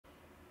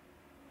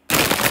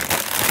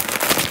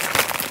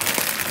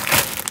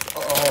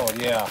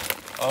Yeah.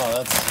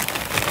 Oh,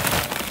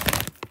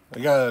 I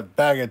got a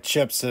bag of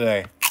chips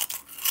today.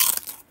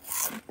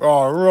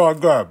 Oh, really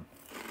good.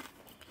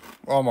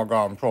 Oh my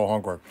god, I'm so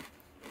hungry.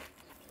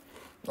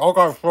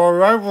 Okay, so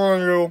right for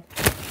you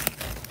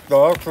the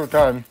extra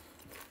time.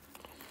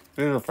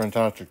 These are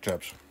fantastic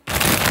chips.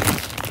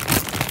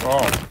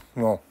 Oh,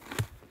 no.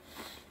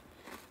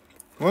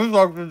 We'd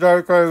like to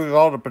dedicate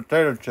all the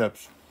potato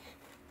chips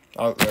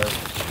out there.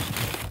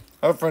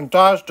 They're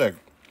fantastic.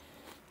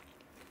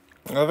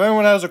 If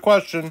anyone has a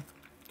question,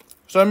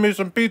 send me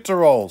some pizza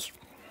rolls.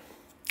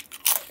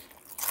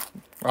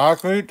 I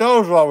can eat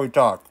those while we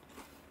talk.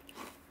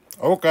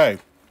 Okay,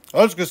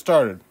 let's get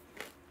started.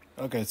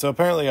 Okay, so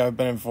apparently I've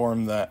been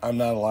informed that I'm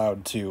not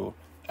allowed to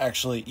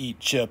actually eat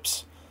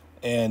chips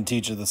and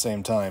teach at the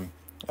same time.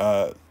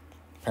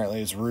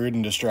 Apparently it's rude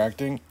and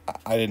distracting.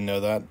 I didn't know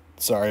that.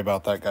 Sorry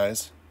about that,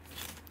 guys.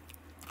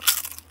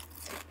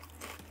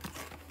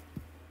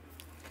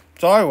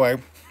 So anyway,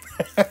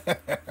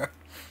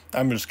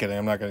 I'm just kidding.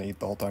 I'm not going to eat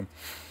the whole time.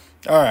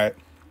 All right.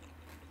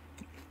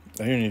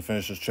 I do need to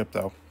finish this chip,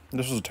 though.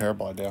 This was a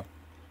terrible idea.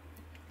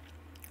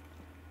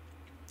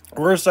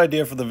 Worst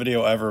idea for the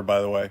video ever, by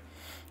the way.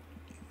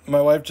 My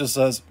wife just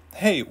says,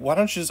 hey, why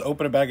don't you just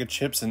open a bag of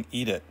chips and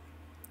eat it?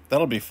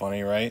 That'll be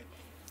funny, right?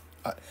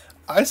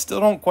 I still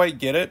don't quite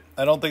get it.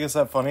 I don't think it's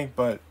that funny,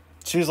 but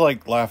she's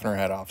like laughing her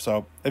head off.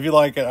 So if you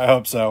like it, I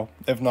hope so.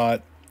 If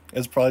not,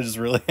 it's probably just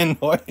really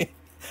annoying.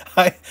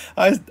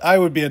 I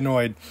would be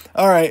annoyed.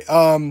 All right.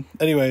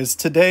 Anyways,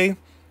 today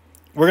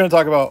we're going to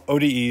talk about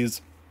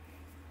ODEs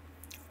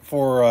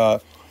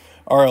for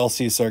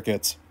RLC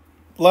circuits.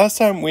 Last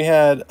time we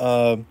had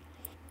a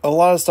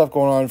lot of stuff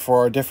going on for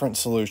our different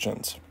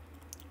solutions.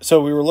 So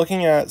we were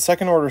looking at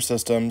second order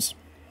systems,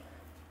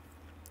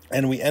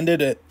 and we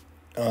ended it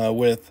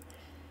with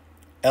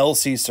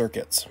LC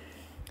circuits.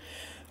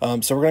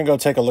 So we're going to go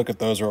take a look at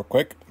those real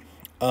quick.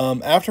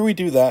 After we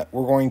do that,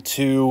 we're going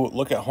to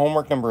look at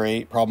homework number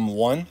 8, problem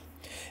 1,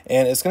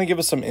 and it's going to give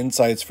us some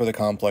insights for the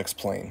complex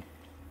plane.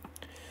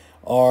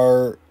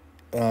 The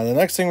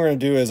next thing we're going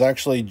to do is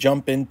actually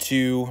jump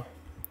into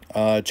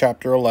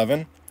chapter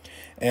 11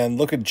 and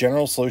look at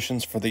general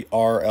solutions for the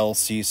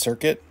RLC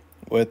circuit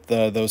with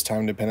those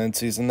time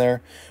dependencies in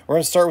there. We're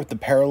going to start with the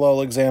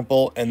parallel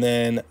example and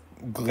then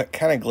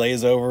kind of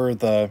glaze over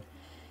the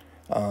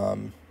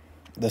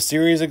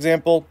series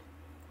example,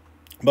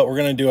 but we're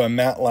going to do a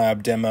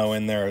MATLAB demo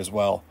in there as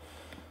well.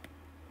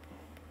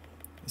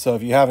 So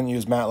if you haven't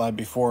used MATLAB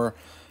before,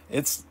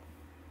 it's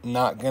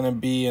not going to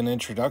be an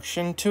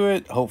introduction to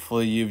it.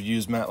 Hopefully you've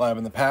used MATLAB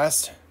in the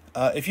past.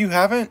 If you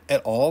haven't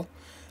at all,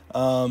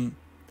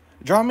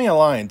 drop me a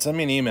line, send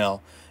me an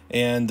email,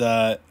 and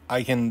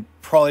I can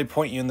probably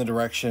point you in the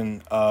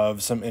direction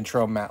of some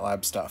intro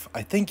MATLAB stuff.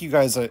 I think you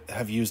guys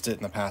have used it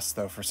in the past,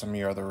 though, for some of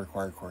your other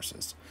required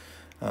courses.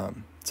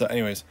 So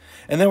anyways,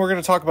 and then we're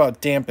going to talk about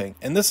damping.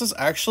 And this is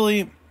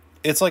actually,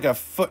 it's like a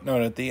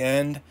footnote at the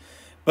end,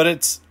 but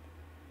it's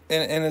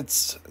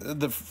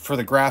for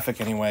the graphic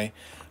anyway.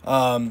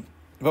 But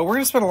we're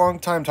going to spend a long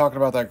time talking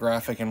about that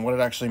graphic and what it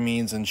actually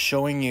means and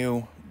showing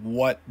you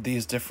what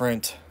these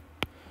different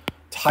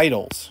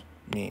titles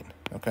mean,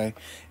 okay?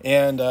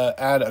 And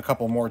add a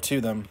couple more to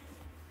them,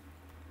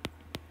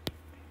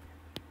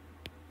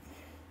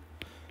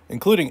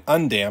 including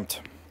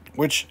undamped,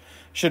 which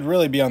should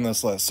really be on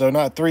this list. So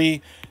not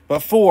 3, but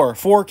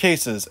 4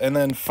 cases, and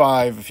then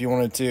 5 if you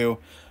wanted to.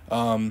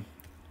 I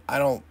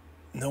don't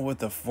know what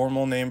the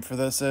formal name for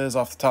this is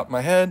off the top of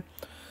my head,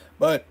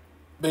 but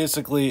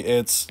basically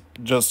it's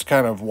just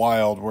kind of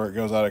wild where it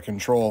goes out of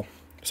control.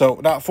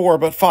 So not 4,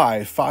 but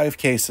 5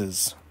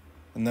 cases.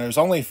 And there's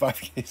only 5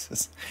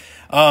 cases.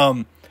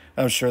 I'm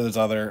sure there's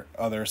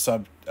other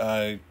sub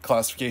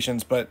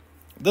classifications, but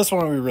this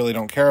one we really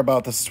don't care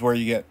about. This is where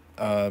you get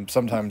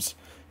sometimes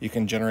you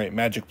can generate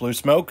magic blue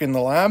smoke in the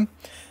lab.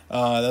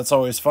 That's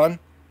always fun.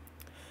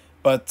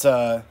 But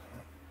 9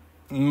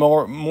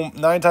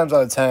 times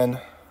out of 10,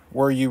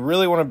 where you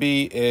really want to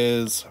be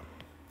is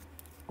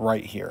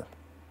right here.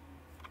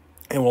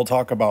 And we'll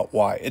talk about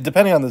why.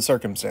 Depending on the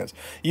circumstance.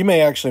 You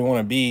may actually want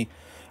to be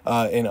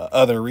in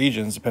other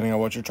regions, depending on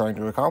what you're trying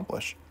to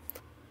accomplish.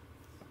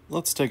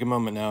 Let's take a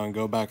moment now and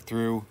go back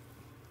through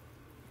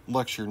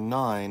lecture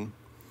 9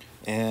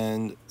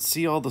 and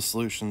see all the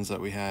solutions that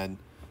we had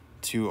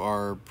to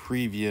our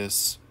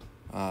previous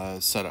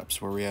setups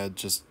where we had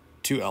just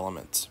 2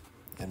 elements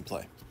in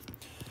play.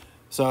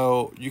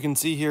 So you can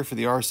see here for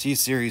the RC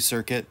series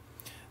circuit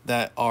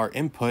that our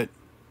input,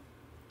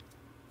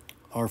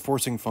 our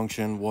forcing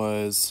function,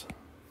 was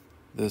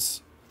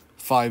this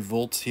 5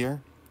 volts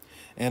here.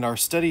 And our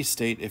steady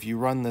state, if you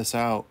run this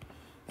out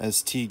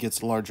as t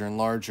gets larger and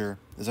larger,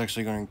 is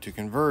actually going to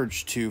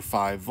converge to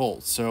 5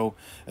 volts. So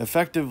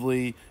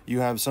effectively, you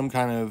have some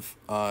kind of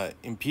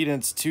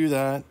impedance to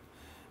that,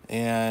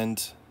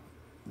 and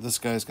this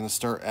guy's going to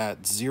start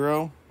at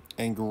 0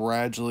 and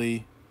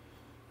gradually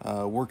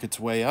work its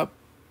way up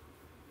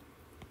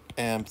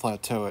and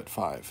plateau at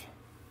 5.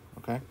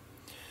 Okay.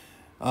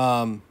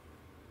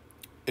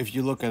 If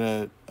you look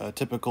at a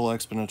typical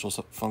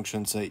exponential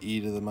function, say e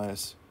to the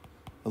minus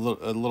a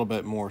little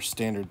bit more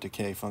standard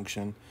decay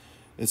function.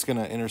 It's going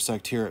to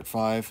intersect here at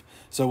 5.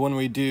 So when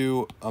we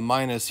do a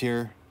minus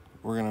here,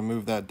 we're going to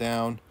move that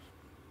down,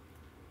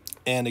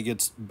 and it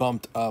gets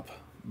bumped up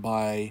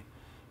by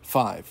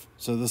 5.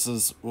 So this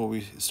is what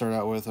we start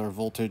out with. Our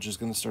voltage is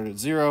going to start at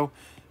 0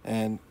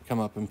 and come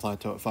up and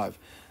plateau at 5.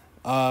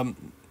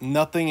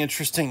 Nothing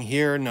interesting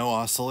here, no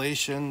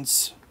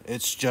oscillations.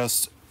 It's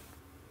just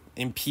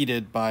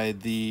impeded by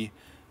the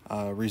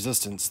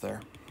resistance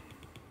there.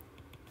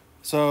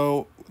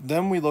 So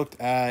then we looked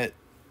at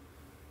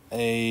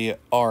a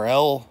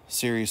RL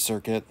series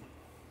circuit.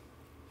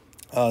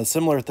 A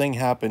similar thing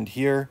happened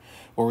here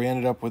where we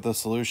ended up with a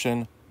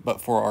solution,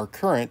 but for our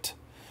current,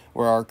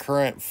 where our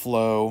current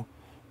flow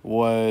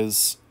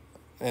was,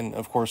 and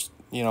of course,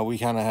 you know, we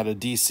kind of had a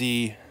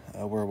DC,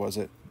 where was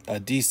it? A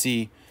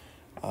DC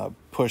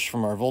push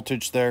from our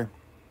voltage there.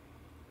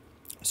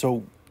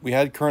 So we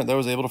had current that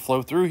was able to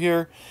flow through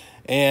here,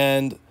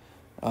 and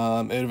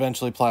it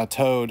eventually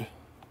plateaued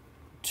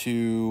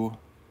to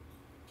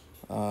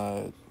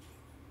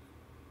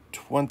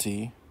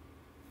 20,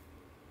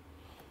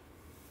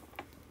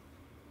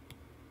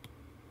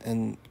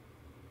 and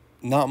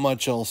not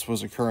much else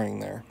was occurring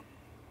there.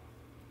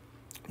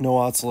 No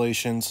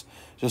oscillations,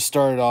 just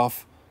started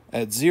off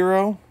at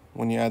 0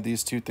 when you add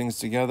these two things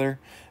together,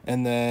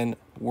 and then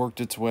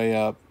worked its way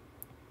up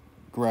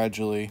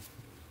gradually,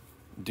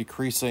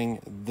 decreasing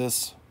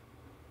this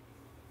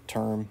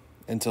term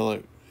until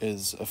it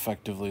is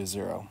effectively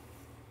 0.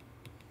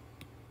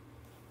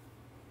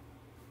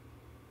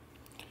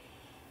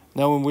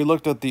 Now when we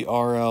looked at the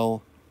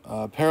RL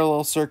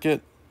parallel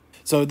circuit,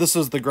 so this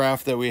is the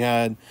graph that we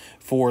had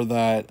for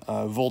that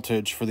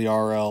voltage for the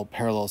RL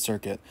parallel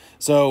circuit.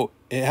 So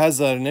it has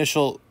that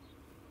initial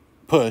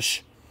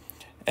push,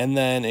 and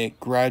then it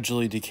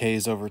gradually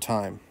decays over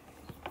time.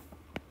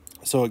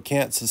 So it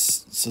can't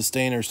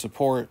sustain or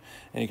support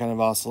any kind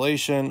of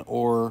oscillation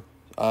or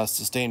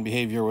sustained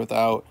behavior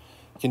without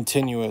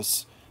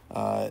continuous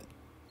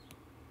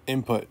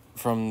input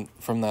from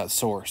that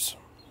source.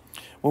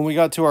 When we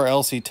got to our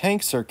LC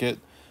tank circuit,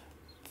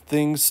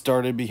 things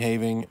started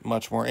behaving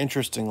much more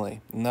interestingly,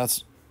 and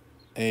that's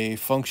a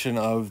function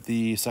of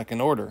the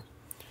second order.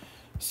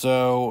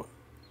 So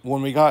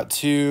when we got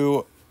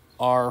to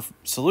our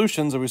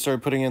solutions and we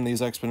started putting in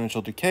these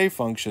exponential decay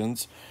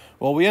functions,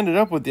 well, we ended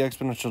up with the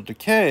exponential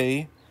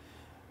decay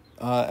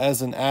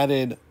as an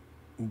added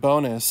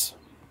bonus,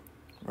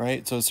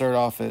 right? So it started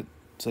off at,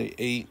 say,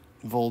 8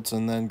 volts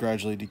and then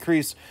gradually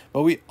decreased.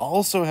 But we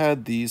also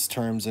had these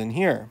terms in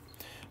here,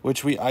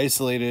 which we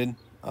isolated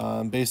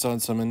based on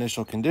some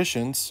initial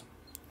conditions.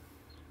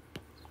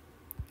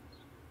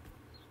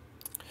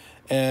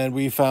 And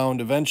we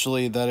found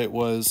eventually that it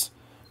was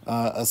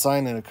a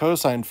sine and a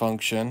cosine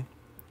function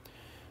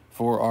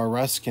for our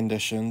rest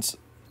conditions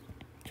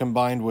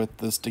combined with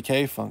this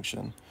decay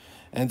function.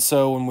 And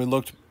so when we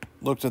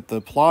looked at the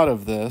plot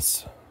of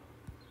this,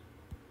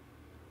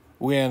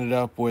 we ended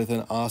up with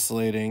an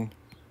oscillating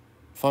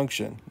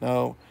function.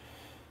 Now,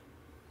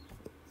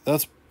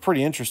 that's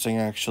pretty interesting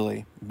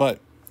actually, but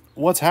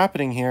what's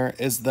happening here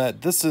is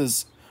that this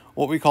is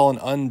what we call an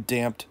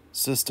undamped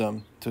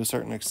system to a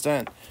certain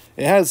extent.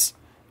 It has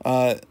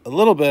a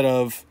little bit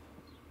of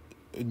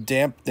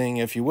dampening,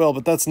 if you will,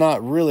 but that's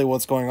not really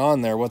what's going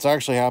on there. What's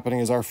actually happening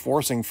is our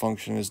forcing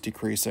function is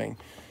decreasing.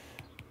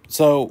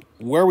 So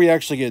where we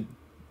actually get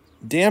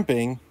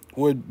damping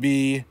would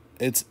be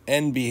its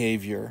end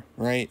behavior,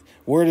 right?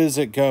 Where does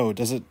it go?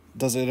 Does it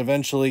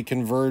eventually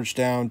converge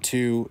down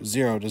to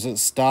 0? Does it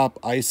stop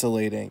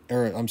isolating,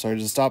 or I'm sorry,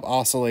 does it stop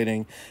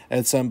oscillating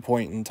at some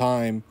point in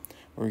time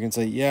where we can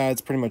say, yeah, it's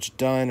pretty much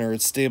done, or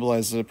it's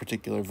stabilized at a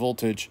particular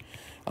voltage?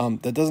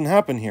 That doesn't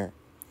happen here.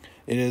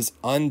 It is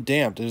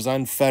undamped. It is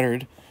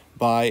unfettered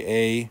by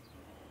a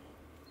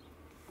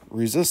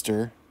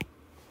resistor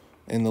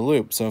in the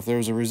loop. So if there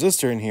was a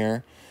resistor in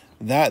here,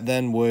 that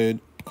then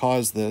would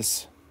cause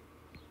this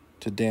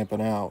to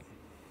dampen out.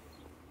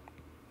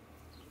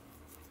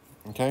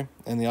 Okay,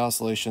 and the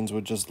oscillations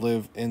would just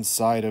live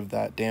inside of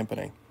that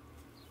dampening.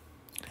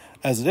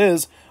 As it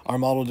is, our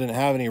model didn't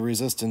have any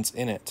resistance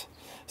in it.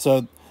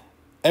 So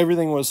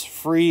everything was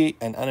free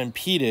and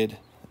unimpeded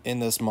in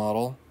this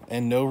model,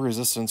 and no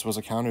resistance was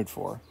accounted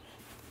for.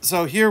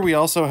 So here we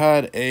also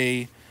had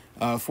a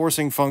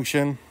forcing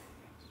function,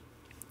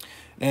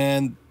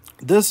 and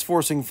this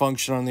forcing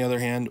function, on the other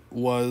hand,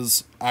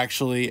 was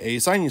actually a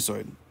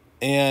sinusoid.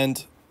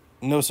 And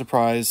no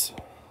surprise,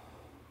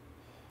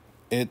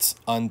 it's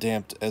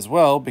undamped as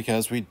well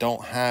because we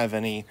don't have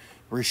any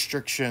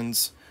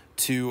restrictions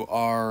to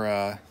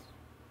our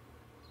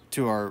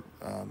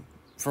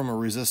from a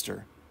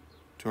resistor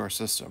to our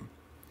system.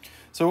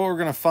 So what we're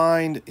going to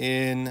find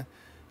in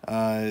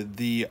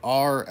the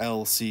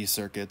RLC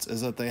circuits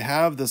is that they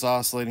have this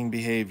oscillating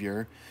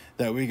behavior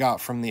that we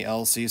got from the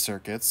LC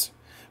circuits,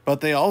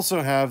 but they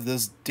also have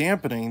this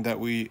dampening that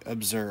we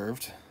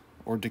observed,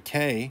 or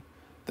decay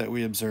that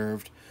we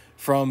observed,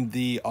 from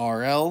the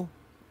RL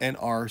and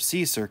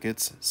RC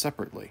circuits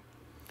separately.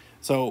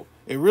 So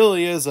it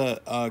really is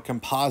a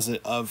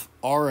composite of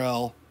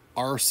RL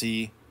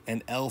RC,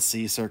 and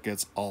LC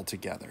circuits all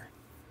together.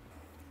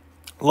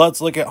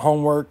 Let's look at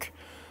homework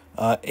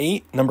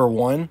 8, number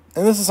 1.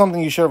 And this is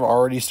something you should have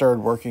already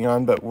started working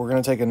on, but we're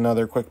going to take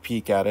another quick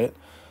peek at it.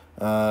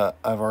 I've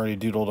already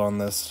doodled on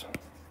this.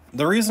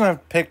 The reason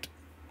I've picked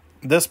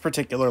this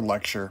particular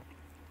lecture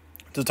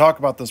to talk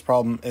about this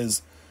problem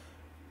is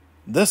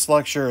this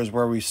lecture is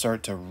where we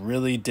start to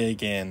really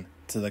dig in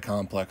to the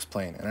complex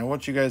plane. And I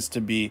want you guys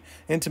to be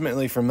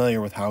intimately familiar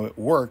with how it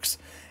works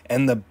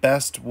and the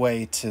best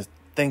way to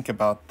think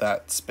about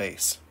that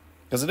space.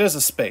 Because it is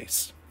a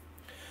space.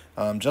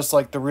 Just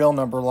like the real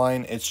number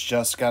line, it's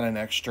just got an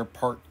extra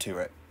part to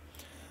it.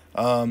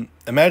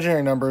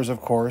 Imaginary numbers,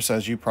 of course,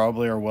 as you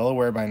probably are well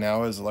aware by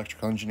now as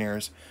electrical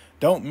engineers,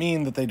 don't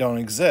mean that they don't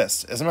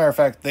exist. As a matter of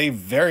fact, they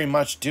very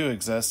much do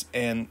exist,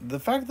 and the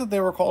fact that they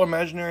were called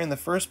imaginary in the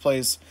first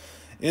place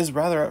is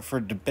rather up for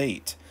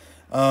debate.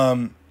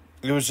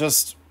 It was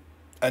just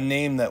a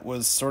name that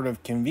was sort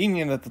of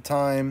convenient at the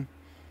time,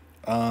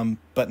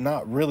 but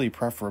not really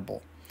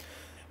preferable.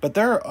 But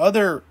there are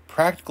other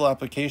practical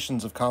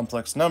applications of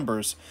complex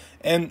numbers,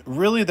 and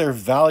really their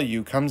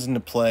value comes into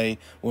play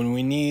when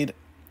we need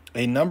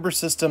a number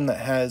system that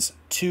has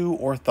two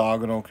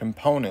orthogonal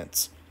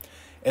components.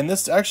 And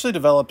this actually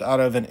developed out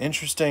of an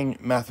interesting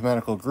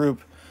mathematical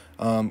group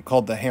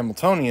called the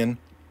Hamiltonian,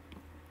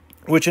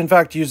 which in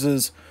fact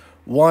uses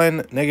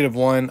 1,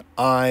 -1,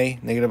 I,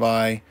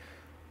 -I,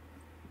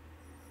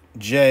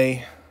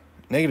 j,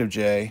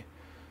 -j,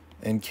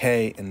 and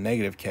k and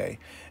 -k.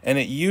 And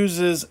it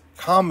uses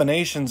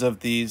combinations of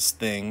these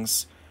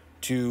things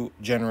to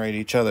generate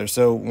each other.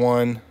 So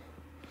 1,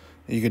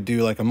 you could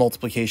do like a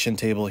multiplication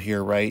table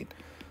here, right?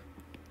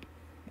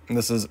 And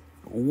this is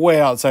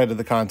way outside of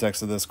the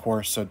context of this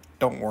course, so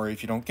don't worry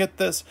if you don't get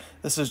this.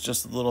 This is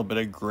just a little bit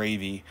of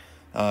gravy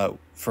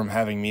from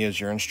having me as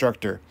your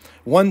instructor.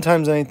 1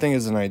 times anything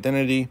is an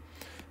identity,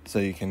 so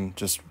you can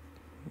just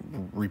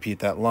repeat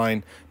that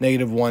line.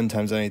 -1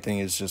 times anything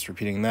is just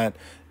repeating that.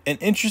 An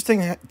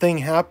interesting thing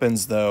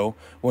happens, though,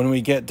 when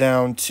we get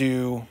down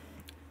to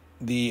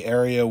the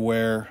area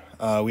where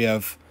we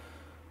have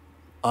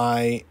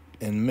I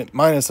and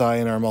minus I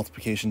in our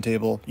multiplication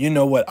table. You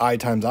know what I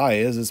times I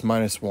is. It's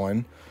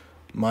 -1.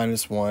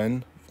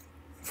 -1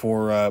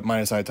 for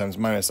minus I times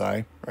minus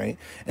I, right?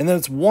 And then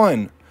it's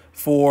 1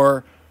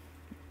 for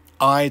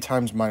I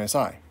times minus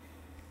I.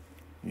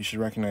 You should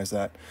recognize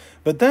that.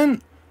 But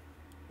then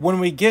when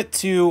we get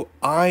to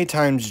I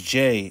times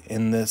j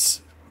in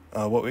this,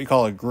 what we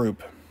call a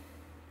group,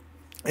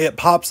 it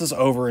pops us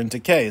over into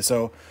k.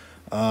 So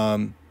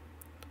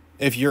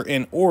if you're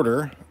in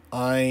order,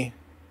 I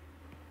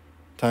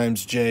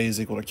times j is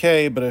equal to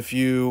k, but if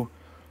you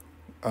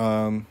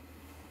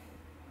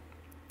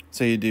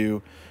say you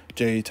do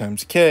j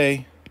times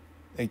k,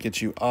 it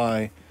gets you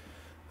I.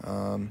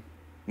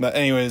 But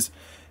anyways,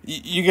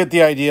 you get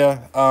the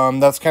idea.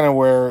 That's kind of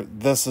where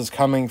this is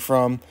coming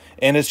from,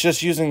 and it's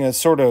just using a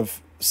sort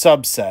of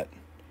subset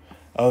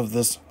of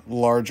this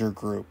larger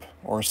group,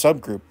 or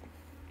subgroup,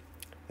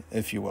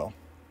 if you will.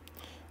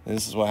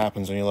 This is what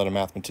happens when you let a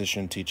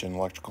mathematician teach an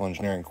electrical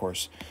engineering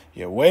course.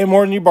 You get way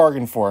more than you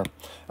bargained for.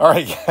 All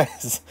right,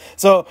 guys.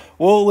 So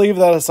we'll leave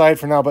that aside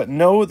for now, but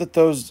know that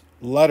those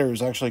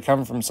letters actually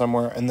come from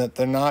somewhere and that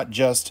they're not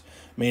just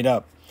made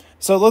up.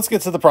 So let's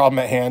get to the problem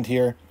at hand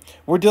here.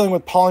 We're dealing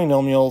with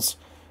polynomials,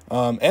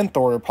 nth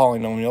order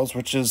polynomials,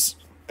 which is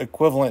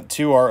equivalent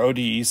to our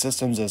ODE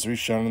systems as we've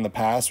shown in the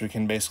past. We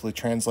can basically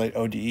translate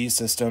ODE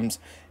systems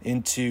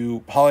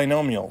into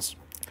polynomials,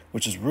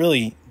 which is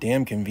really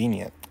damn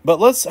convenient. But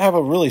let's have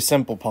a really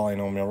simple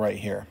polynomial right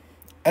here.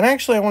 And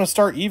actually, I want to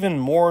start even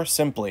more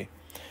simply.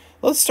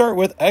 Let's start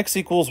with x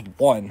equals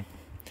 1.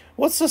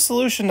 What's the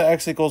solution to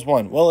x equals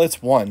 1? Well,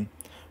 it's 1.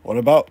 What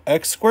about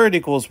x squared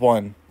equals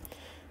 1?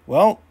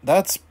 Well,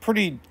 that's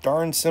pretty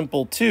darn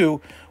simple too.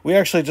 We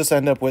actually just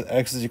end up with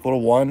x is equal to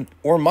 1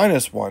 or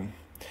minus 1.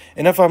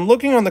 And if I'm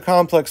looking on the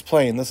complex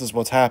plane, this is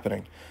what's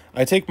happening.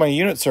 I take my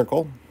unit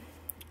circle,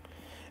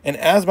 and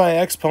as my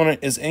exponent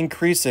is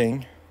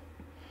increasing,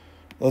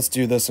 let's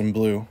do this in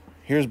blue.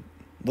 Here's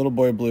little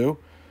boy blue.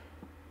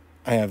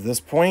 I have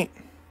this point.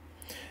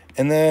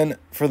 And then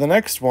for the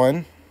next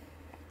one,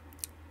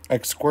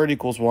 x squared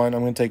equals 1,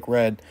 I'm going to take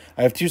red.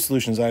 I have two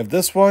solutions. I have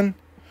this one,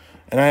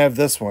 and I have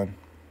this one.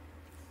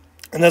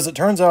 And as it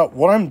turns out,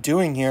 what I'm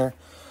doing here,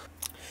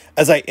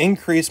 as I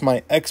increase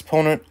my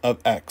exponent of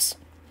x,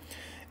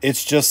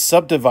 it's just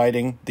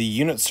subdividing the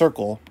unit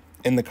circle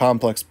in the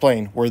complex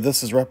plane, where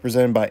this is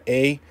represented by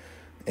a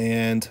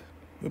and,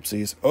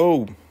 oopsies,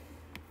 oh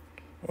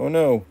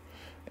no,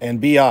 and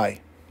bi.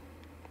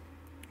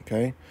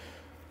 Okay,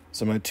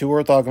 so my two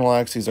orthogonal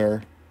axes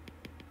are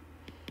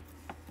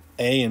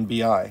a and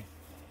bi.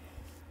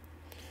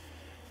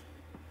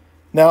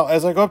 Now,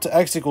 as I go up to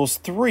x equals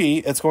 3,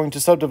 it's going to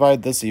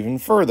subdivide this even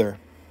further.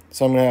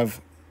 So I'm going to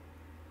have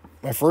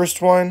my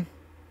first one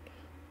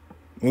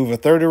move a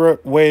third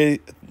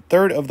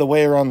of the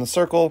way around the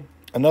circle,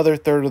 another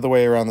third of the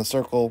way around the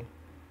circle,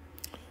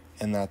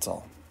 and that's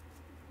all.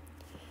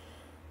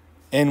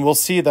 And we'll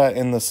see that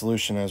in the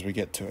solution as we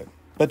get to it.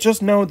 But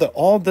just know that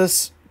all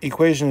this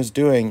equation is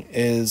doing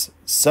is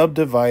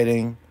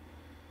subdividing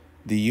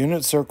the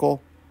unit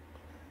circle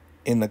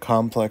in the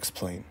complex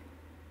plane.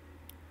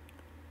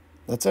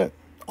 That's it.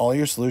 All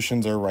your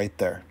solutions are right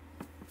there.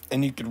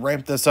 And you could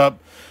ramp this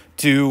up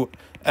to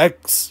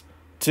x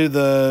to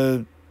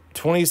the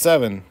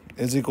 27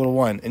 is equal to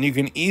 1. And you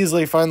can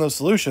easily find those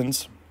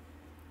solutions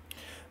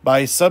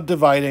by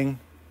subdividing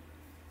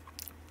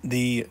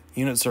the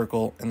unit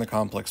circle in the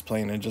complex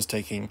plane and just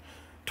taking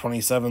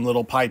 27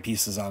 little pie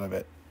pieces out of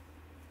it.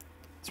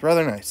 It's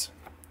rather nice.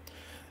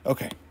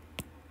 Okay.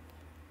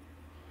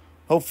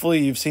 Hopefully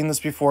you've seen this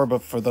before,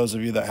 but for those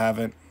of you that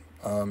haven't,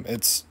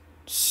 it's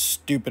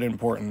stupid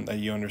important that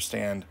you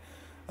understand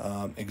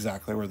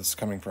exactly where this is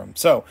coming from.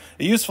 So,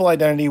 a useful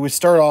identity, we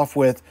start off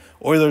with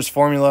Euler's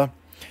formula,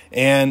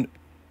 and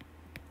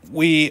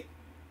we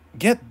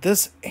get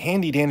this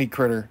handy-dandy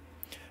critter,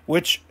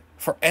 which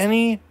for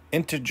any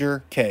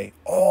integer k,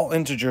 all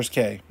integers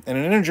k, and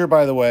an integer,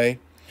 by the way,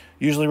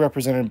 usually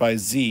represented by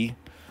z,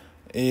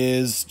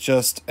 is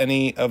just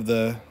any of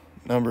the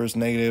numbers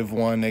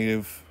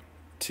 -1,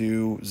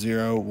 -2,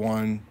 0,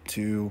 1,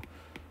 2,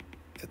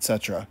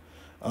 etc.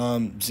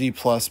 Z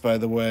plus, by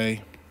the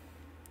way,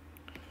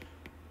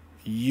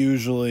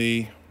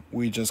 usually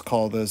we just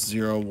call this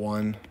 0,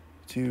 1,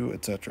 2,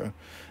 etc.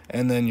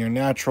 And then your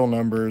natural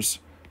numbers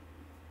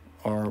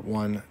are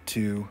 1,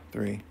 2,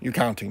 3. Your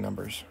counting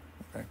numbers.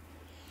 Okay.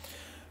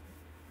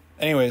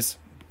 Anyways,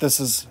 this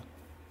is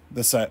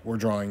the set we're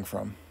drawing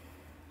from.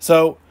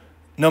 So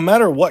no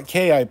matter what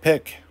k I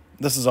pick,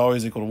 this is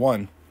always equal to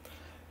 1.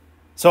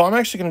 So I'm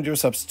actually going to do a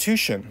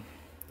substitution.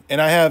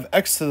 And I have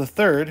x to the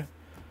third.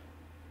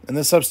 And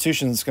this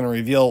substitution is going to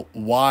reveal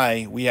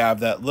why we have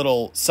that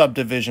little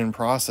subdivision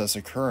process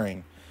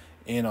occurring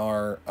in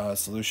our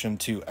solution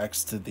to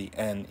x to the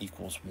n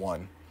equals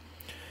 1.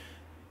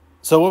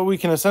 So what we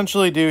can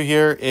essentially do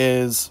here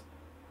is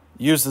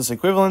use this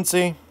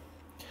equivalency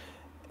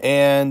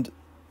and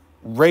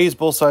raise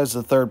both sides to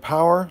the third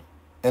power,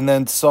 and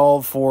then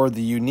solve for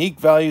the unique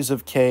values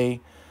of k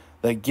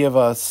that give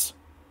us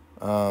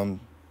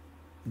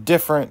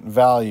different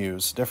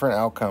values, different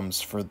outcomes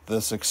for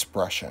this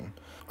expression.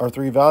 Our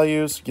three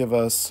values give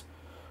us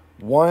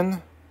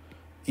 1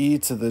 e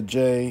to the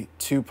j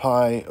 2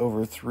 pi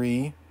over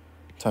 3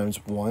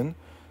 times 1.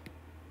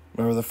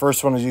 Remember, the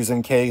first one is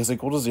using k is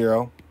equal to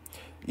 0.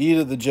 E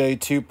to the j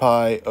 2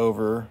 pi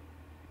over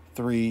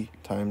 3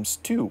 times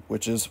 2,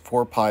 which is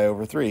 4 pi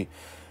over 3.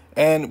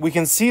 And we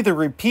can see the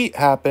repeat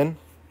happen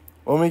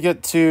when we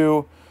get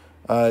to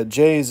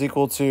j is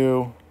equal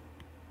to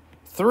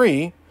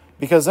 3,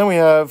 because then we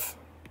have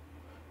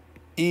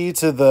e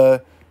to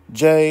the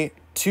j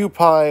 2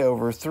 pi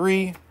over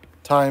 3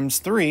 times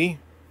 3.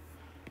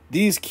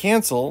 These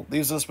cancel,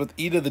 leaves us with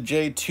e to the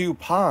j 2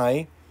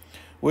 pi,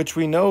 which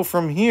we know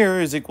from here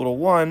is equal to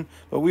 1,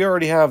 but we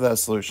already have that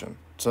solution.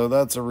 So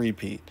that's a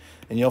repeat.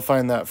 And you'll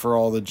find that for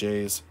all the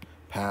j's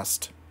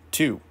past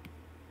 2.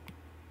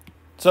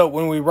 So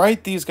when we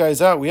write these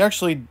guys out, we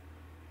actually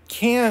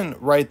can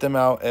write them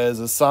out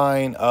as a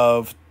sine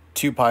of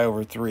 2 pi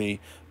over 3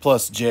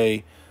 plus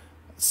j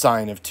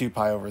sine of 2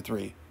 pi over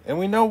 3. And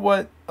we know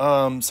what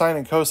sine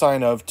and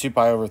cosine of 2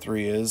 pi over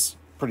 3 is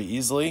pretty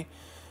easily.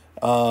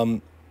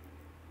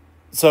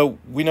 So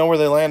we know where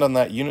they land on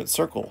that unit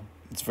circle.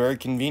 It's very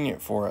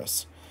convenient for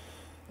us.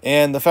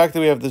 And the fact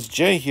that we have this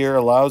j here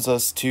allows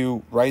us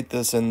to write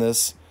this in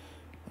this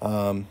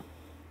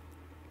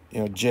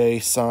j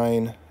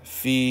sine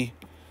phi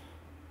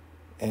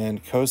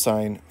and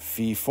cosine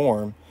phi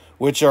form,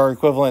 which are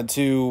equivalent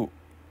to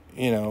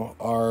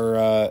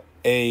our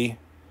a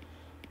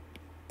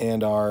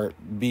and our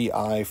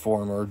bi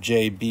form, or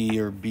jb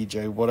or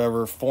bj,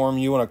 whatever form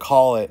you want to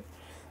call it.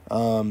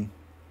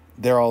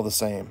 They're all the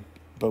same,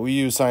 but we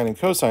use sine and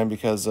cosine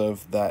because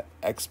of that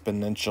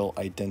exponential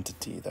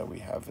identity that we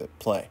have at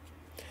play.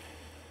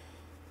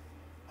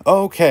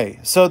 Okay,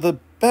 so the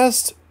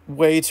best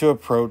way to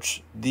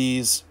approach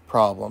these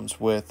problems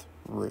with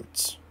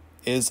roots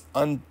is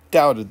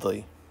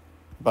undoubtedly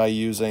by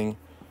using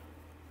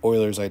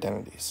Euler's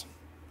identities.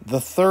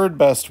 The third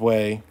best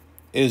way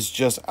is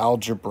just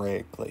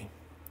algebraically.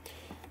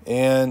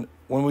 And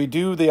when we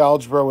do the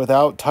algebra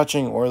without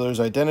touching Euler's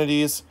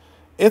identities,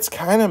 it's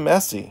kind of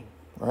messy,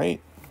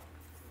 right?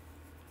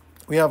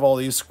 We have all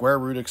these square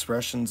root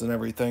expressions and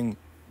everything,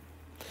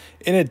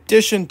 in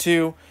addition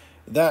to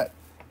that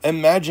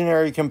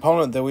imaginary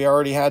component that we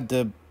already had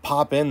to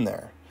pop in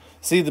there.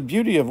 See, the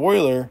beauty of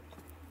Euler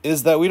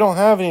is that we don't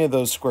have any of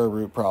those square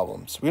root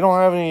problems. We don't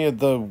have any of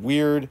the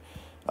weird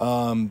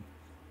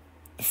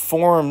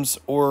forms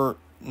or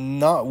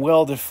not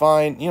well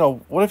defined.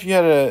 What if you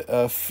had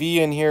a phi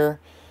in here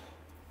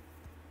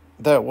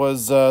that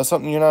was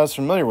something you're not as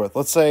familiar with?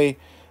 Let's say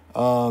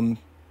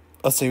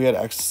we had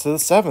x to the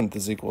 7th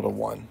is equal to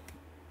 1.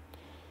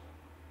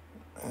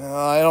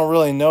 I don't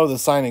really know the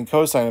sine and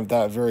cosine of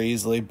that very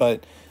easily,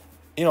 but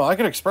I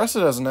could express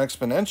it as an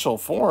exponential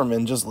form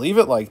and just leave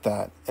it like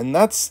that, and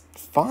that's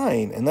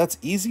fine, and that's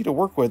easy to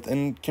work with,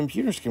 and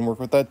computers can work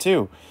with that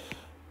too.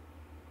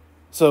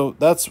 So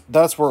that's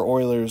where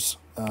Euler's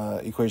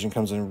equation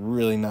comes in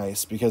really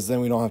nice, because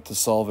then we don't have to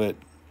solve it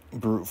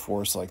brute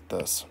force like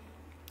this.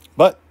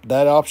 But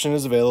that option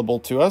is available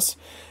to us,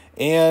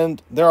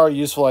 and there are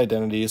useful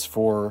identities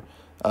for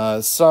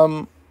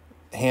some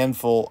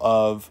handful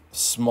of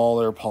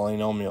smaller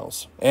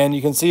polynomials. And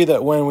you can see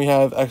that when we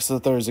have x to the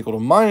third is equal to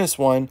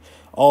 -1,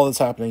 all that's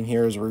happening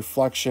here is a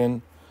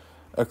reflection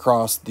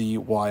across the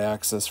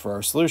y-axis for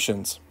our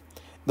solutions.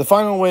 The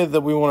final way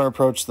that we want to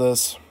approach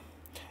this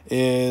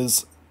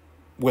is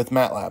with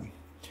MATLAB.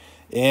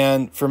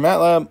 And for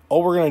MATLAB,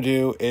 all we're going to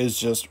do is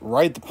just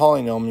write the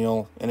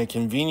polynomial in a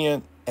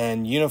convenient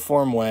and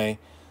uniform way,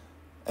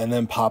 and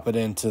then pop it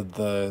into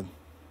the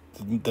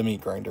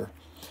meat grinder.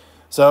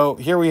 So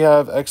here we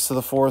have x to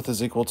the fourth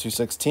is equal to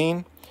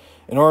 16.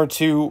 In order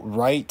to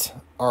write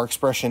our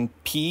expression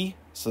p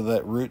so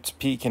that root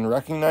p can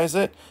recognize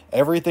it,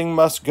 everything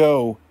must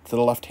go to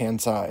the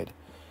left-hand side,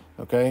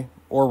 okay?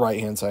 Or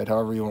right-hand side,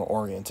 however you want to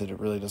orient it, it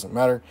really doesn't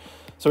matter.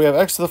 So we have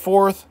x to the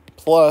fourth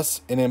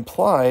plus an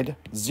implied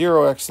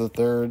 0x to the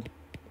third,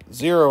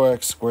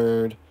 0x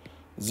squared,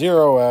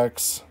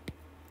 0x,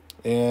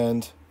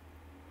 and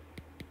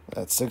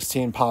that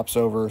 16 pops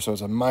over, so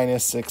it's a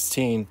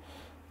 -16.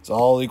 It's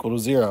all equal to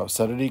 0.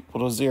 Set it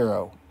equal to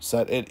 0.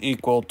 Set it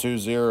equal to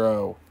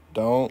 0.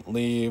 Don't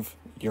leave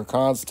your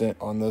constant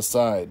on this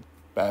side.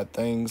 Bad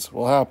things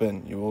will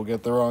happen. You will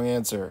get the wrong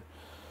answer.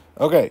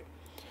 Okay,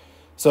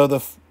 so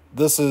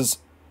this is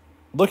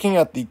looking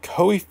at the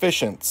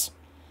coefficients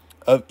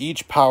of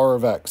each power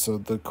of x. So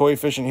the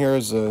coefficient here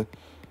is a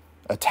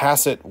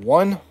tacit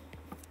 1,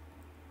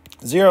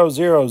 0,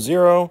 0,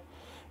 0,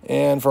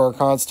 and for our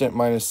constant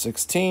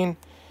 -16,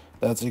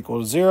 that's equal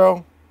to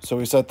 0. So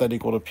we set that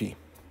equal to p,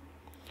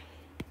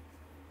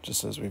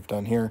 just as we've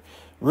done here.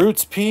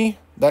 Roots p,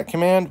 that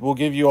command will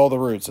give you all the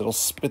roots. It'll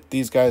spit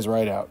these guys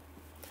right out.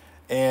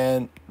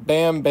 And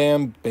bam,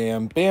 bam,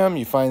 bam, bam,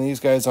 you find these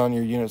guys on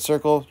your unit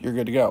circle, you're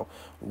good to go.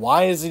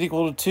 Why is it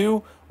equal to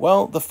 2?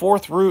 Well, the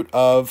fourth root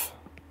of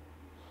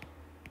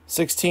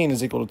 16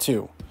 is equal to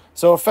 2.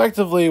 So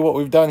effectively what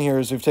we've done here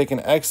is we've taken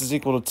x is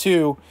equal to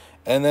 2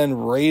 and then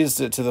raised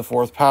it to the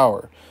fourth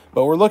power.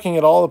 But we're looking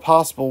at all the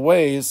possible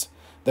ways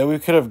that we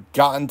could have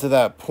gotten to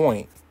that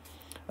point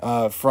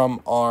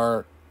from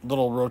our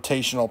little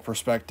rotational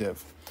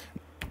perspective.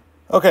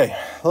 Okay,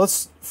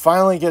 let's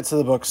finally get to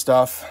the book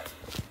stuff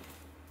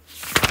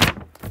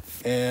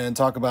and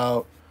talk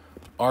about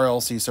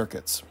RLC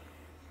circuits.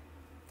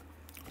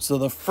 So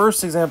the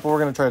first example we're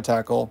going to try to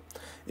tackle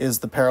is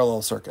the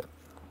parallel circuit.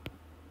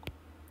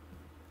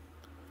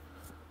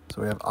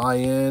 So we have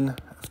IN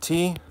of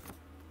T.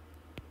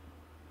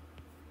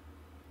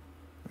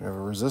 We have a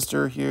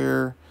resistor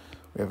here.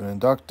 We have an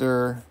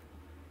inductor.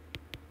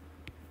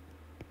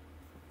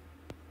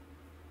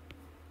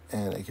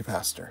 And a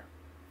capacitor.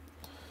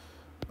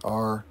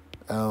 RLC.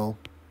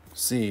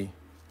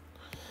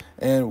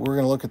 And we're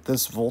going to look at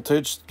this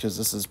voltage because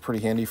this is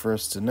pretty handy for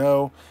us to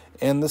know.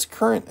 And this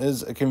current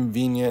is a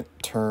convenient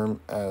term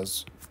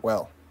as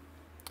well.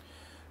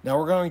 Now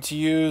we're going to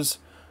use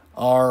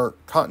our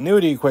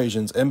continuity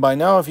equations. And by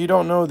now, if you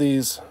don't know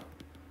these,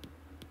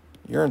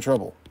 you're in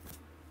trouble.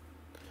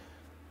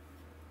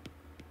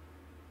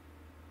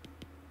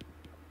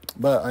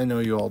 But I know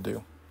you all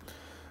do.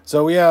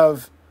 So we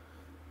have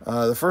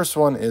the first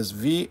one is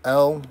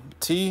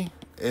VLT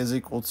is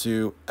equal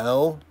to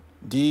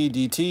LD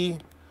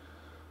dt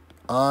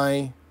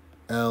ILT.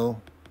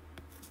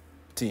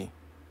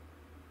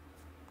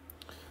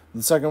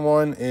 The second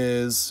one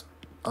is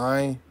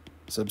I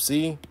sub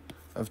C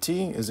of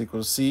T is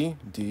equal to C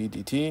d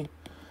dt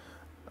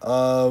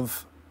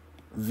of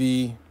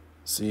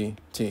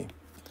VCT.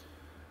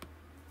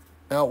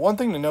 Now, one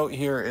thing to note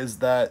here is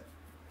that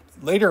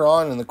later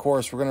on in the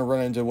course, we're going to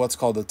run into what's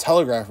called the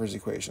telegrapher's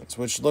equations,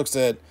 which looks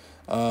at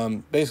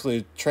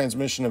basically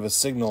transmission of a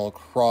signal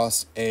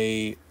across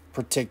a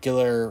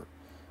particular,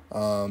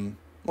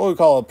 what we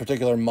call a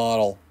particular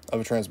model of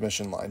a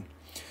transmission line.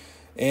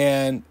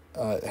 And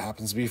it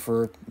happens to be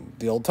for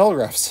the old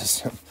telegraph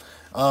system.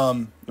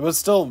 It was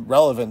still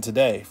relevant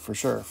today, for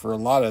sure, for a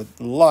lot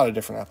of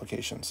different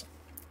applications.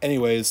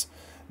 Anyways,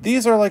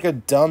 these are like a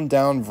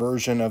dumbed-down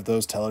version of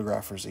those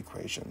telegrapher's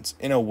equations,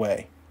 in a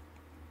way.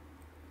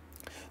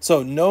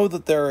 So know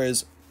that there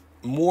is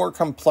more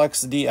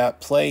complexity at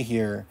play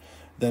here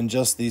than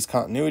just these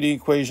continuity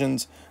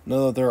equations.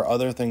 Know that there are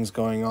other things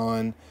going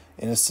on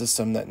in a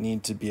system that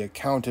need to be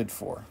accounted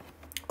for.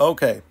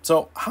 Okay,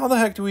 so how the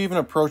heck do we even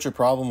approach a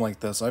problem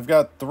like this? I've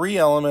got 3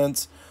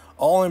 elements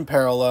all in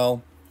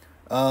parallel.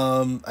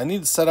 I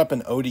need to set up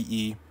an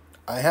ODE.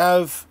 I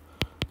have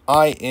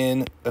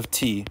IN of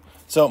T.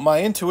 So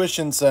my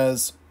intuition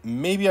says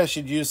maybe I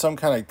should use some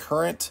kind of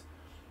current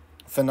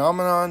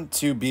phenomenon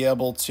to be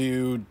able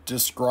to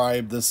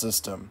describe the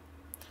system.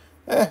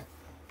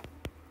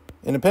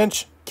 In a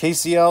pinch,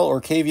 KCL or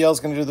KVL is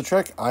going to do the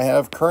trick. I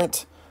have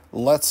current.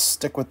 Let's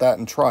stick with that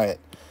and try it.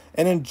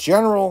 And in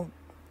general,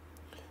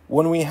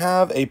 when we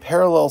have a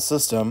parallel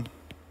system,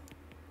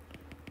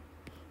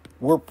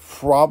 we're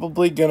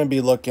probably going to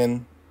be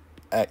looking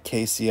at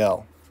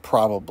KCL.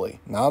 probably.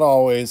 Not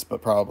always,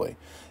 but probably.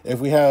 If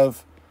we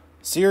have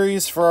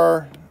series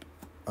for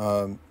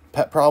our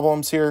pet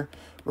problems here,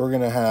 we're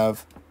going to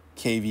have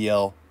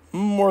KVL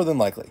more than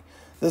likely.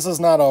 This is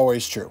not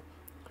always true,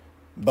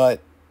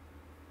 but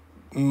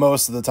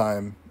most of the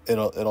time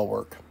it'll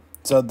work.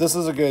 So this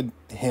is a good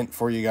hint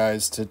for you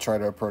guys to try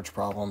to approach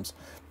problems.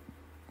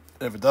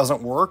 If it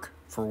doesn't work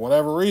for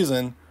whatever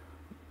reason,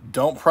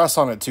 don't press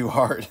on it too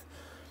hard.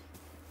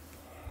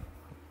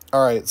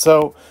 All right,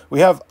 so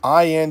we have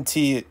INT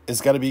is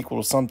got to be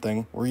equal to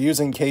something. We're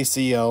using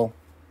KCL.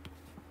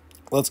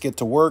 Let's get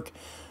to work.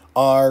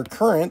 Our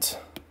current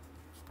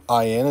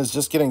IN is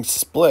just getting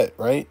split,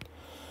 right,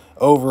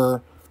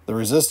 over the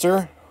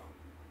resistor,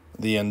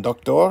 the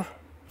inductor,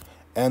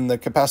 and the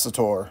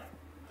capacitor.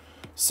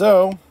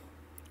 So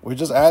we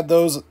just add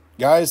those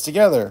guys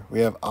together. We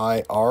have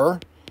IR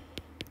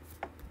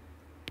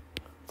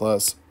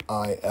plus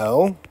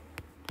IL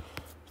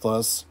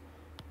plus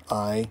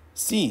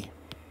IC.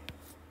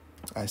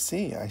 I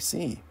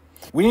see.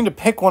 We need to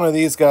pick one of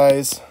these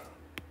guys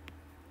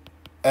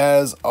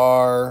as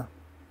our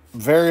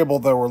variable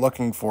that we're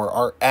looking for,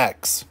 our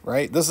X,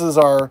 right? This is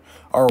our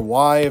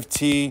Y of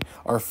t,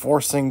 our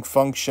forcing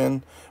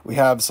function. We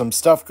have some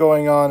stuff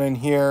going on in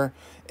here,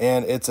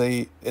 and it's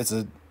a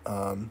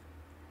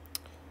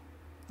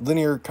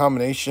linear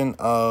combination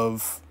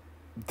of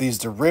these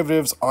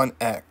derivatives on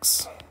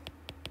X.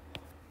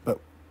 But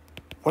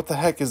what the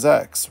heck is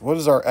X? What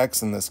is our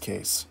X in this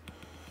case?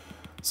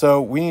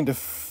 So we need to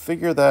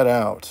figure that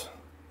out.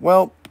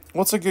 Well,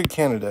 what's a good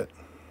candidate?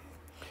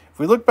 If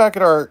we look back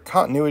at our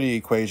continuity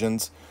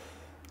equations,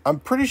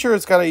 I'm pretty sure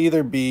it's got to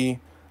either be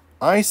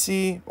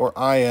IC or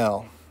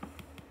IL.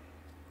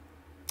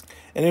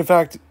 And in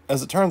fact,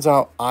 as it turns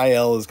out,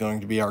 IL is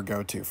going to be our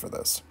go-to for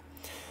this.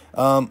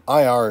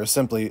 IR is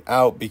simply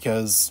out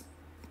because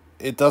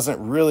it doesn't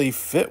really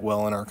fit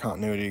well in our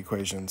continuity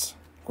equations,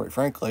 quite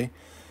frankly.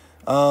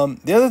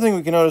 The other thing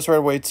we can notice right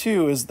away,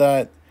 too, is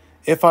that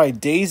if I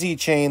daisy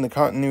chain the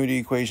continuity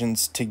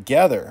equations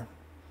together,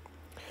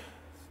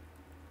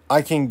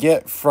 I can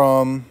get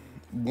from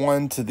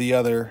one to the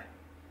other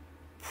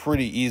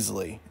pretty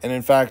easily. And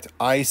in fact,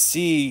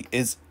 IC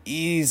is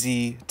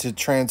easy to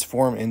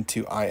transform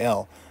into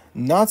IL.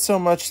 Not so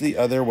much the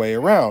other way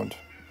around.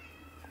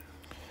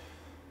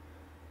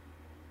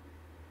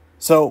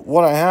 So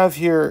what I have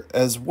here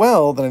as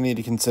well that I need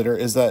to consider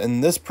is that in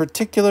this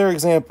particular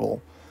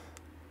example,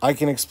 I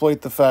can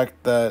exploit the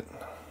fact that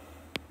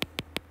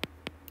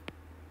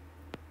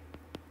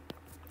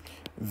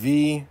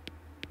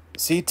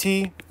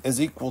VCT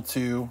is equal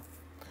to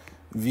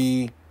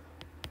VLT.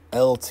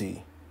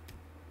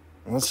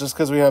 And that's just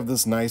because we have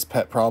this nice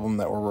pet problem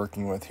that we're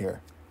working with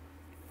here.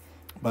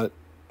 But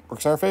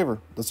works in our favor.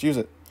 Let's use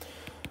it.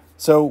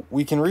 So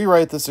we can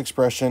rewrite this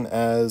expression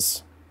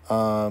as,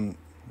 we're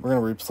going to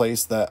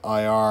replace that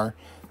IR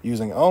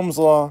using Ohm's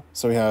law.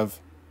 So we have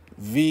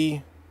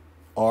VR,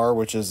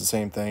 which is the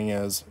same thing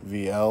as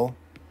VL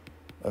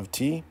of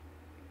T,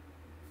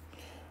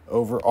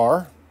 over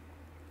R.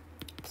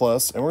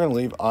 Plus, and we're going to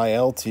leave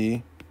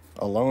ILT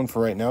alone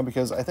for right now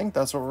because I think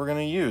that's what we're going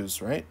to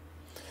use, right?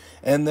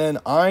 And then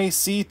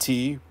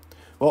ICT,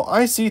 well,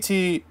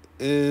 ICT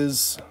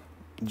is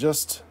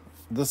just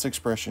this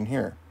expression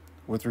here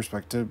with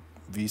respect to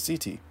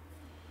VCT.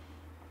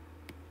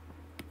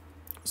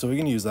 So we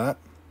can use that.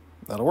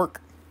 That'll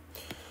work.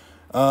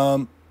 We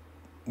go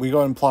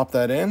ahead and plop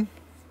that in,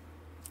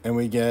 and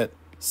we get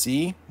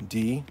C,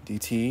 D,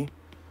 DT,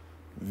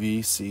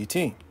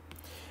 VCT.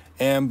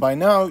 And by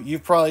now,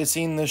 you've probably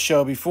seen this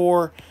show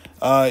before.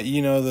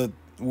 You know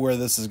where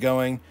this is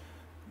going.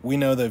 We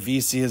know that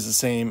VC is the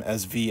same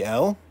as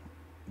VL.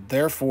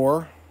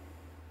 Therefore,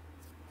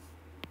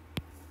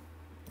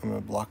 I'm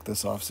going to block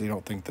this off so you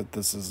don't think that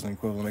this is an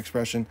equivalent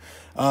expression.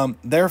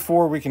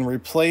 Therefore, we can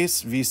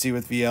replace VC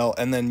with VL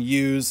and then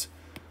use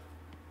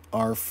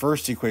our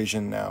first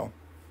equation now.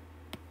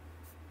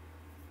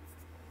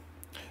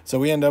 So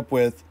we end up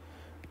with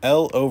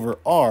L over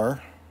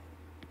R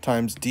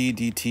times D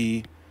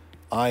dt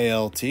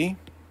ILT.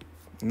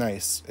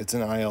 Nice. It's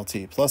an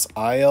ILT. Plus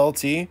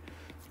ILT.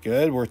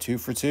 Good. We're 2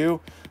 for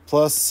 2.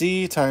 Plus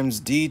C times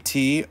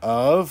dt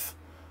of,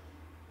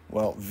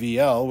 well,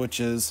 VL, which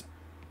is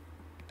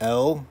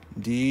L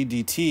d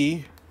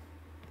dt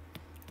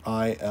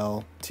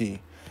ILT.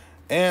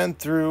 And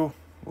through,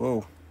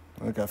 whoa,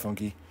 that got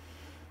funky.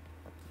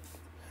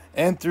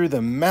 And through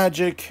the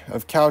magic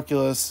of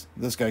calculus,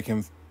 this guy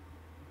can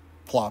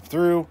plop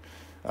through.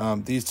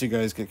 These two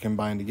guys get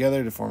combined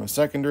together to form a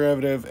second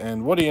derivative,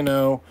 and what do you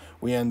know?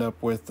 We end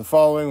up with the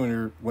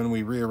following when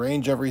we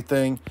rearrange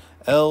everything: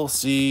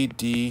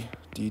 LCD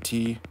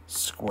dt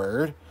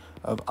squared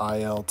of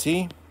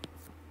ILT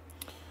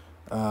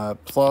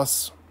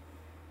plus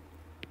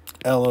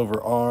L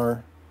over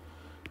R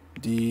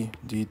d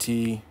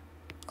dt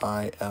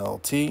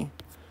ILT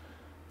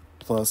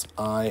plus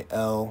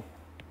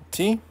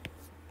ILT,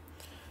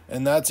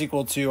 and that's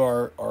equal to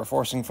our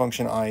forcing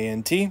function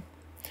INT.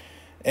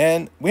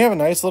 And we have a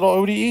nice little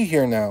ODE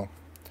here now.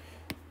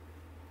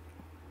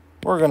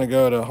 We're going to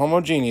go to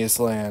homogeneous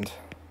land.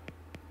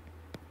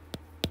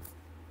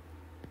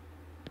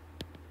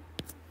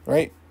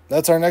 right?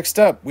 That's our next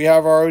step. We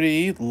have our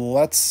ODE.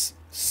 Let's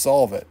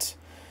solve it.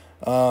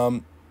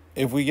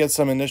 If we get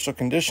some initial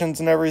conditions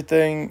and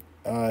everything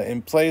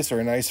in place, or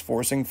a nice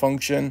forcing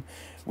function,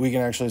 we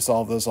can actually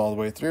solve this all the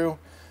way through.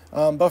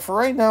 But for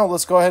right now,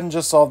 let's go ahead and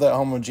just solve that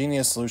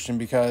homogeneous solution,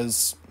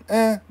 because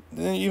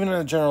even in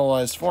a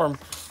generalized form,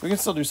 we can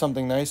still do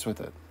something nice with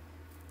it.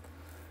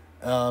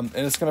 And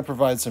it's going to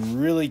provide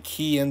some really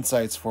key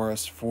insights for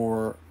us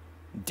for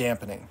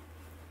dampening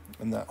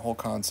and that whole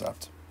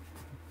concept.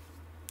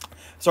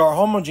 So our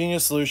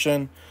homogeneous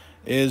solution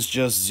is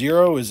just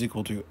 0 is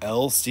equal to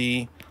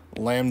LC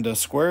lambda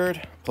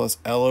squared plus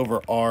L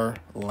over R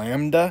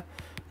lambda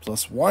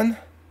plus 1.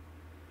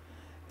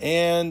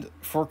 And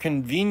for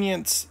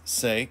convenience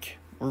sake,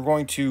 we're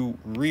going to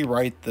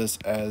rewrite this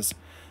as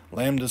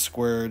lambda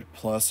squared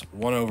plus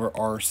 1 over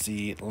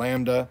RC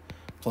lambda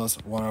plus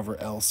 1 over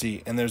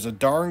LC. And there's a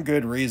darn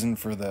good reason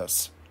for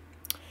this.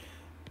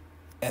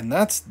 And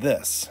that's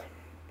this.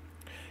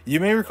 You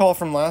may recall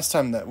from last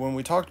time that when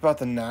we talked about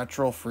the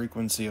natural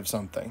frequency of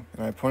something,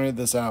 and I pointed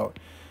this out,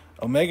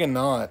 omega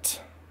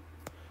naught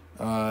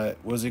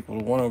was equal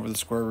to 1 over the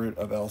square root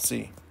of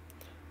LC.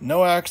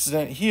 No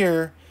accident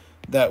here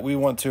that we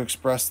want to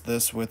express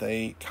this with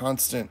a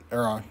constant,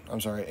 or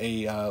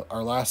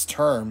our last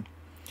term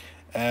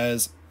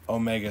as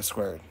omega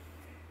squared.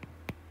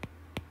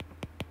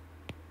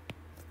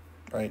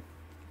 Right?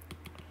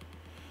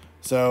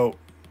 So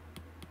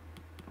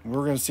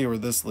we're going to see where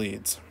this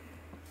leads.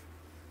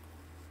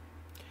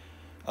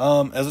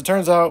 As it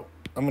turns out,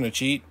 I'm going to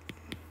cheat.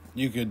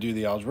 You could do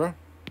the algebra.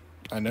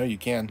 I know you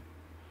can.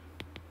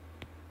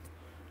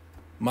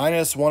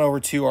 Minus 1 over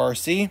 2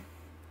 RC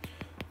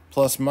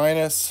plus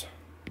minus,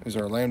 these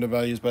are our lambda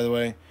values, by the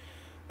way,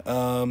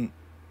 1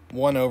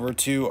 over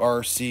 2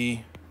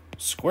 RC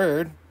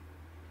squared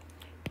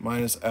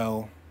minus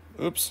L,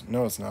 oops,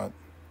 no it's not,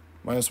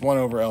 minus 1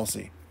 over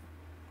LC.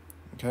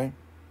 Okay?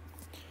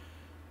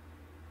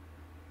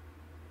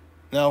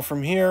 Now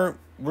from here,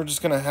 we're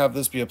just going to have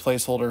this be a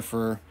placeholder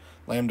for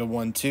lambda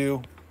 1,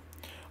 2.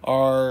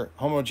 Our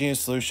homogeneous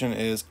solution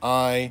is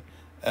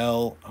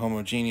L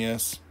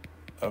homogeneous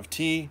of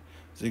t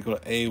is equal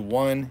to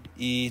A1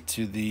 e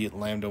to the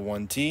lambda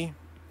 1t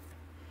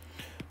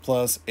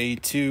plus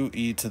A2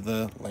 e to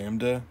the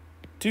lambda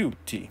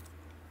 2t.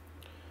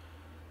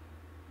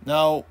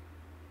 Now,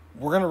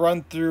 we're going to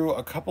run through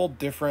a couple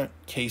different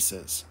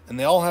cases, and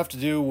they all have to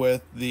do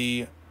with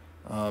the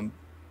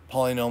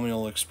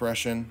polynomial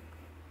expression.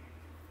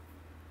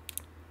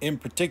 In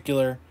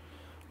particular,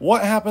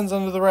 what happens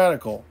under the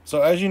radical?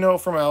 So as you know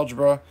from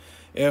algebra,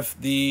 if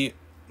the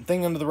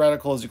thing under the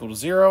radical is equal to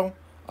 0,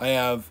 I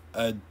have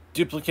a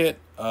duplicate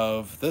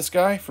of this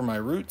guy for my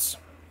roots.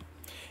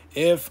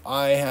 If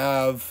I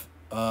have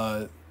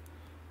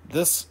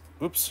this,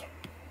 oops,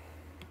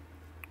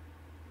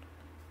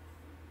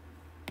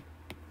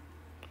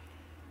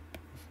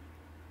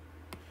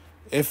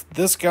 if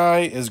this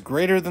guy is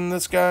greater than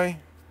this guy,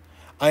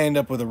 I end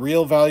up with a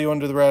real value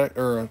under the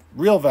or a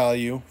real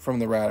value from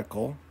the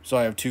radical. So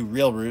I have two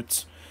real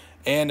roots.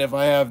 And if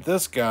I have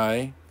this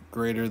guy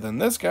greater than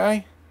this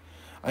guy,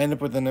 I end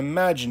up with an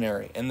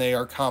imaginary, and they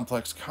are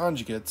complex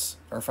conjugates.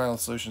 Our final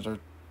solutions are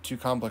two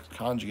complex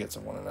conjugates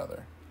of one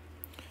another.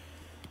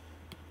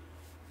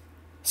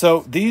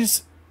 So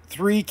these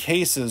three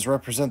cases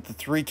represent the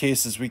three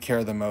cases we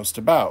care the most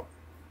about: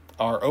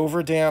 are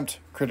overdamped,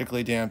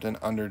 critically damped, and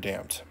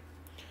underdamped.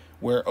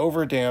 Where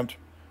overdamped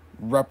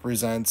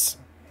represents,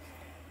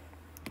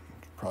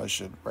 probably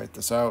should write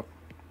this out.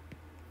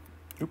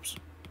 Oops.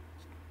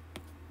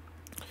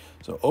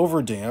 So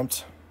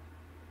overdamped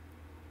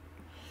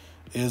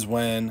is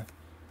when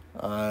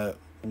 1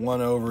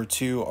 over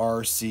 2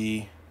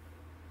 RC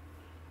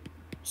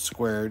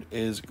squared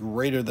is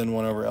greater than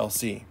 1 over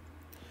LC,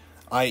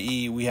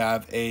 i.e. we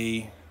have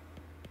a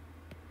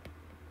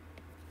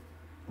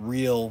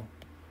real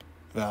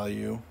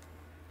value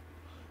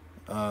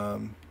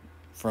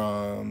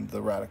from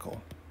the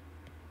radical.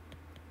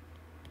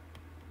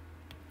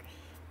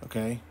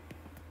 Okay.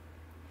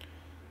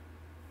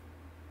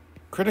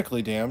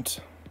 Critically damped,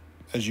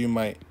 as you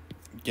might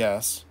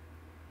guess,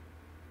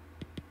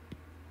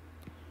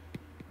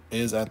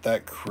 is at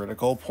that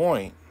critical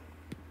point.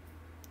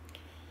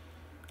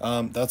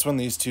 That's when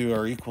these two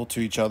are equal to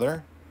each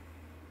other.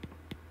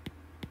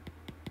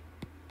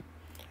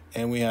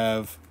 And we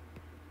have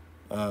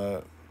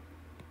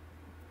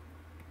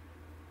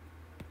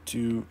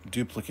two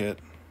duplicate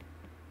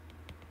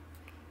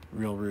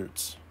real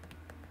roots.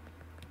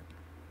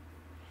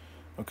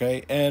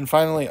 Okay, and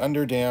finally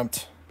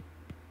underdamped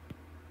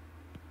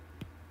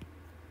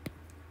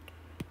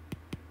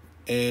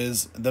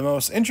is the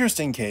most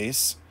interesting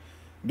case,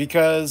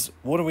 because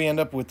what do we end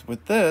up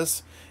with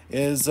this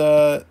is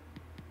the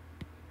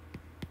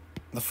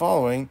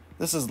following.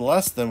 This is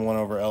less than 1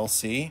 over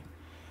LC,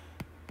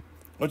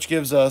 which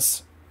gives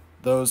us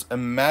those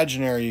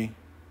imaginary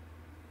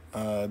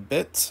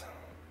bits.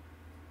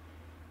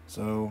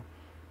 So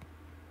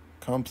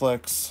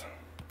complex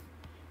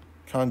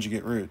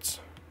conjugate roots.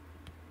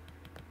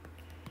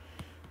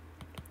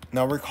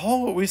 Now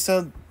recall what we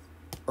said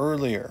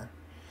earlier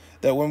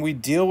that when we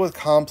deal with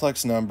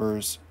complex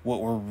numbers,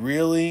 what we're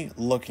really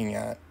looking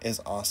at is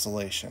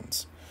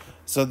oscillations.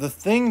 So the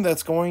thing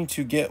that's going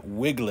to get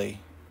wiggly,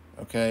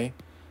 okay,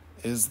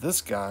 is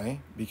this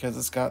guy, because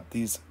it's got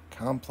these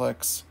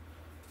complex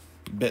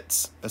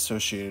bits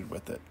associated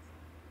with it.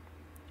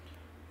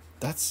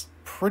 That's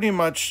pretty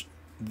much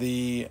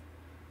the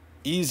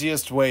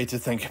easiest way to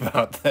think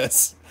about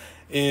this,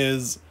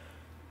 is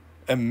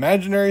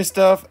imaginary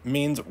stuff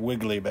means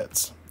wiggly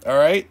bits. All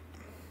right?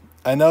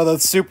 I know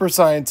that's super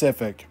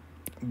scientific,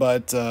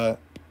 but and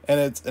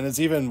it's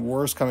even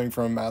worse coming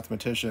from a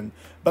mathematician.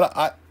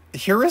 But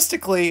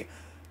heuristically,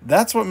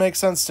 that's what makes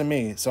sense to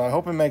me. So I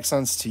hope it makes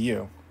sense to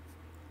you.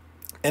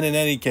 And in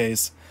any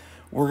case,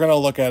 we're going to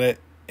look at it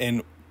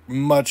in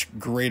much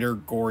greater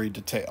gory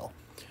detail.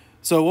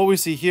 So what we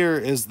see here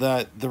is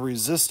that the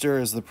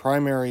resistor is the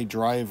primary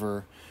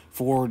driver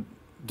for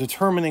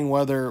determining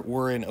whether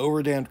we're in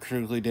overdamped,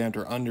 critically damped,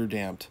 or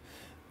underdamped,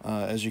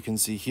 as you can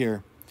see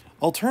here.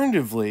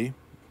 Alternatively,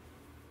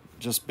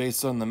 just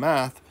based on the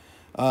math,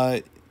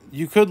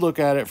 you could look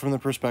at it from the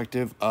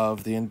perspective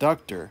of the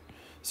inductor.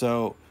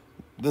 So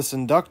this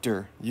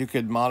inductor, you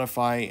could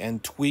modify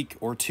and tweak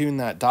or tune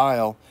that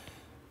dial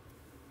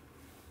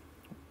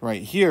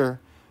right here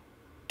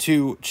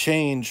to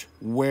change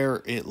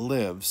where it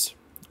lives,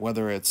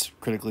 whether it's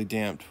critically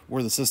damped,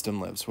 where the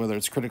system lives, whether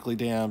it's critically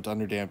damped,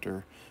 underdamped,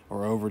 or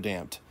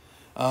overdamped.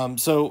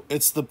 So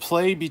it's the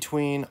play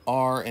between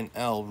R and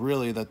L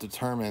really that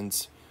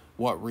determines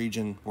what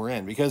region we're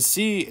in, because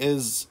C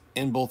is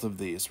in both of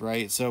these,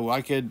 right?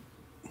 So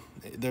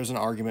there's an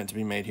argument to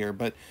be made here,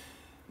 but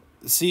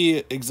C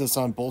exists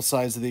on both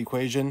sides of the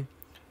equation.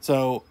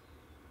 So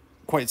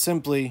quite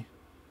simply,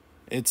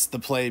 it's the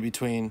play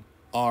between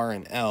R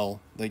and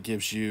L that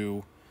gives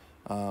you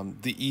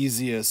the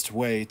easiest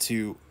way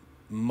to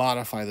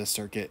modify the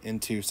circuit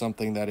into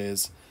something that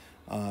is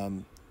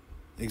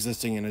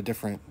existing in a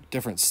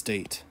different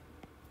state.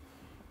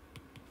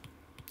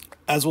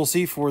 As we'll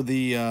see for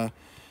the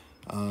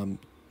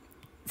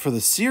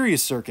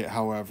series circuit,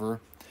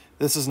 however,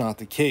 this is not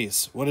the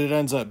case. What it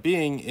ends up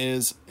being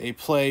is a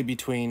play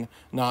between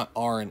not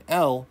R and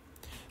L,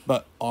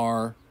 but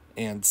R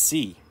and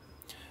C.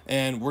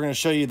 And we're going to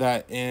show you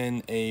that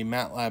in a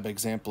MATLAB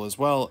example as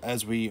well.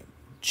 As we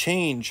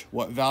change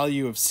what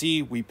value of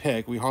C we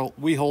pick, we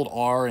hold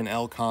R and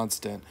L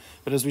constant.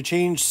 But as we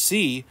change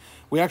C,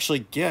 we actually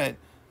get,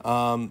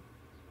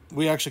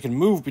 we actually can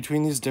move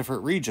between these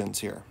different regions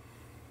here.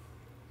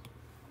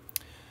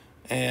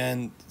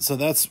 And so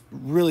that's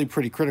really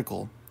pretty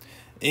critical.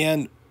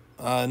 And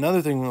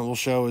another thing that we'll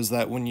show is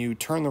that when you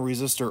turn the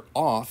resistor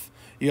off,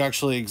 you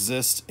actually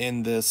exist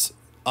in this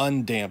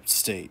undamped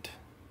state.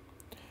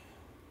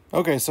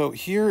 Okay, so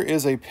here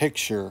is a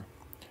picture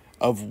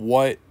of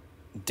what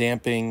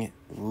damping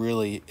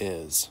really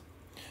is.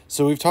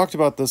 So we've talked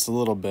about this a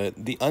little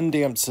bit. The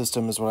undamped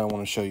system is what I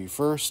want to show you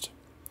first.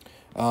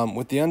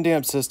 With the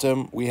undamped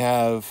system, we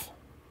have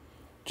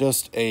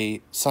just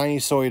a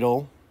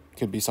sinusoidal,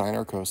 could be sine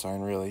or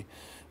cosine really,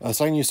 a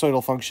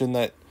sinusoidal function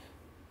that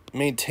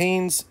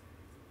maintains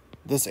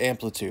this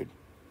amplitude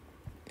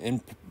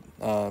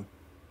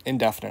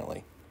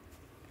indefinitely.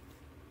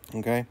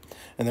 Okay,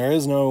 and there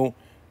is no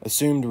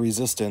assumed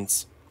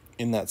resistance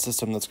in that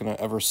system that's going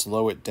to ever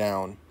slow it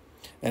down,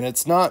 and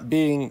it's not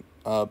being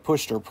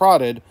pushed or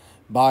prodded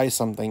by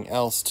something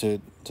else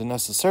to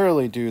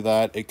necessarily do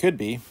that. It could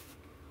be,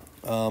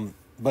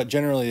 but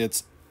generally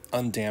it's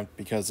undamped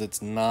because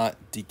it's not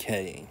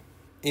decaying.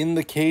 In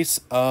the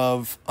case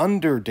of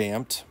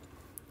underdamped,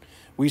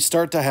 we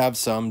start to have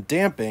some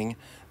damping,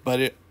 but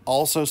it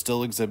also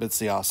still exhibits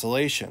the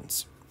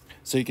oscillations.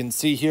 So you can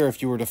see here,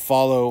 if you were to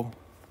follow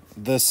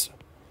the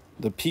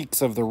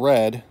peaks of the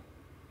red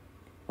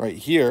right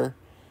here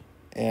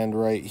and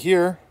right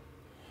here,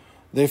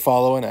 they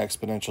follow an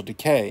exponential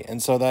decay.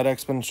 And so that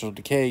exponential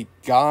decay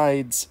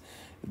guides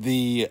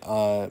the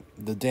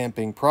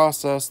damping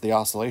process, the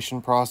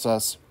oscillation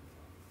process,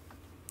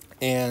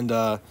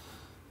 and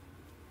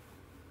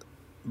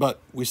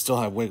but we still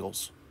have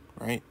wiggles,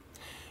 right?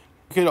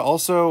 We could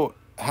also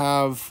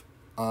have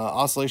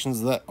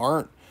oscillations that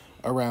aren't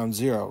around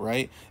zero,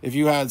 right? If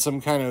you had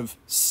some kind of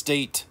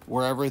state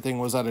where everything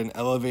was at an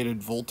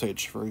elevated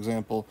voltage, for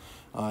example,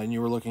 and you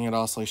were looking at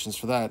oscillations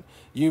for that,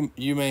 you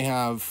may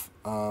have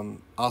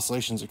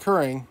oscillations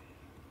occurring,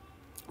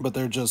 but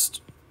they're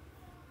just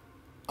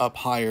up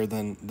higher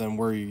than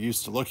where you're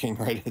used to looking,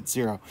 right, at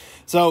zero.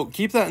 So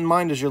keep that in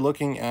mind as you're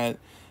looking at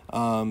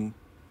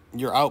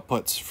your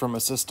outputs from a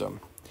system.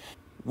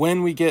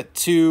 When we get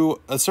to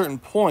a certain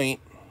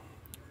point,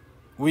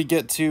 we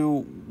get to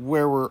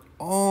where we're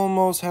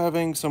almost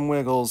having some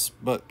wiggles,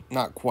 but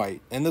not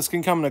quite. And this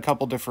can come in a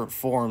couple different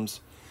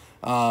forms.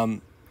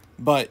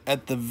 But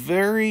at the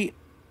very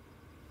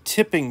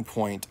tipping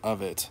point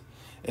of it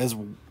is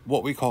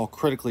what we call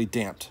critically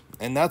damped.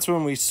 And that's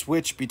when we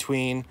switch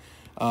between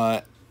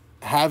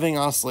having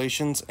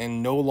oscillations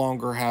and no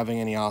longer having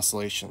any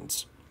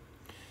oscillations.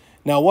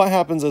 Now, what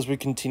happens as we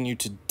continue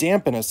to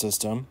dampen a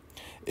system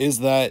is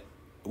that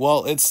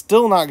well, it's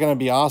still not going to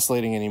be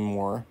oscillating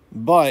anymore,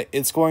 but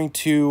it's going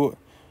to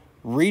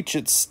reach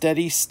its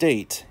steady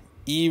state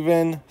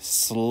even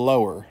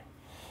slower.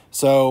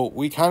 So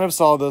we kind of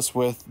saw this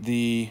with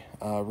the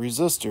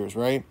resistors,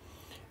 right?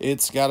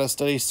 It's got a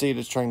steady state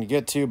it's trying to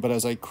get to, but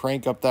as I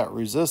crank up that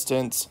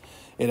resistance,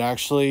 it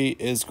actually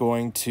is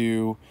going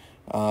to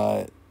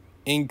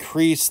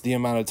increase the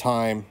amount of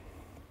time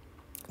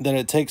that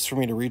it takes for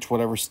me to reach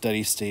whatever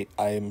steady state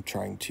I am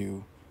trying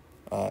to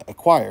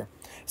acquire.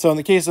 So in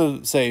the case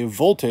of, say,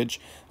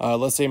 voltage,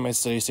 let's say my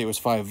steady state was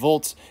 5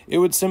 volts, it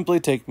would simply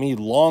take me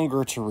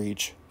longer to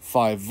reach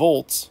 5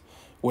 volts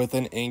with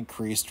an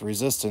increased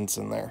resistance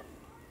in there.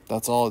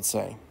 That's all it's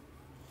saying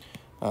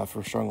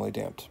for strongly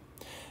damped.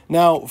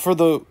 Now,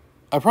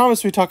 I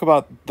promise we talk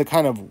about the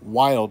kind of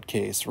wild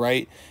case,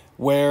 right?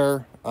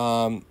 Where,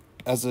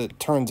 as it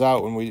turns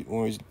out, when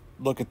we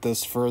look at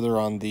this further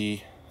on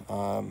the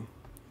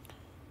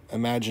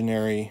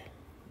imaginary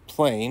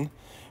plane,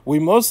 we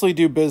mostly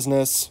do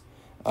business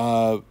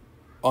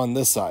on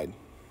this side,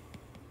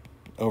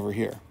 over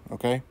here,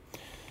 okay?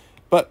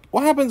 But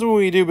what happens when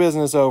we do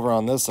business over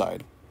on this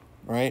side,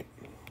 right?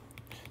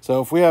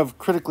 So if we have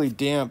critically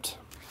damped,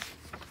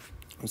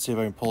 let's see if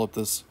I can pull up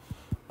this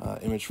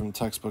image from the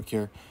textbook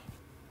here.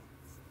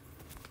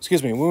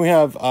 Excuse me, when we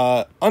have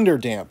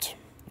underdamped,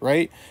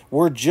 right?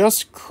 We're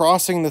just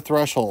crossing the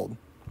threshold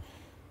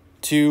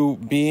to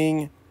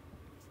being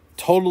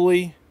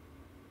totally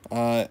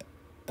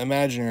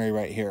imaginary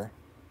right here.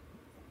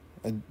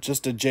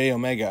 Just a j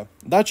omega.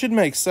 That should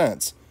make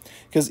sense,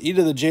 because e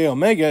to the j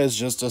omega is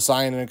just a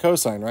sine and a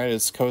cosine, right?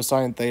 It's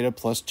cosine theta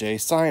plus j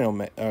sine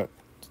omega,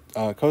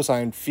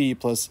 cosine phi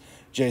plus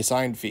j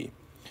sine phi.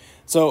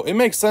 So it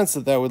makes sense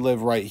that that would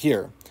live right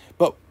here.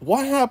 But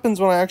what happens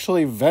when I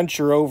actually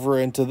venture over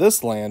into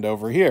this land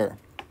over here?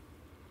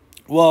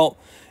 Well,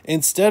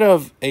 instead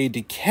of a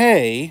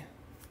decay,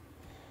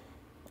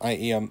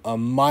 i.e. a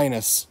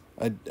minus,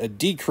 a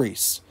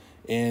decrease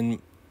in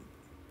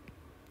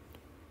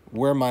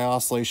where my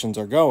oscillations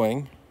are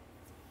going,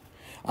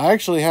 I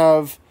actually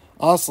have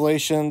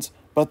oscillations,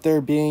 but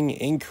they're being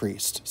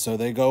increased, so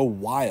they go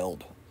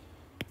wild.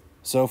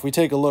 So if we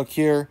take a look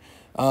here,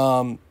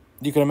 you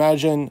can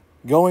imagine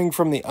going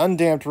from the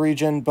undamped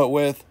region, but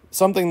with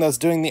something that's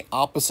doing the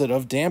opposite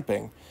of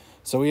damping.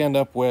 So we end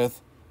up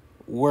with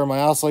where my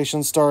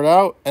oscillations start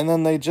out, and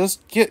then they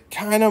just get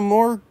kind of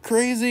more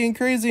crazy and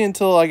crazy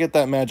until I get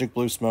that magic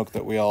blue smoke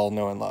that we all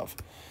know and love.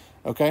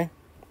 Okay?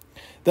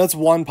 That's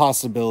one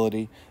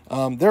possibility.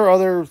 There are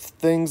other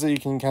things that you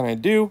can kind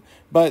of do,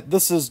 but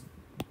this is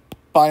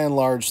by and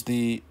large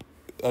a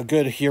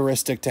good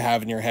heuristic to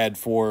have in your head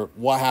for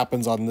what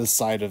happens on this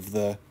side of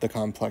the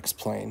complex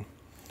plane.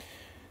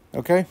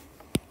 Okay?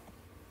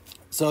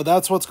 So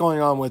that's what's going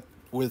on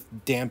with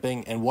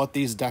damping and what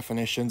these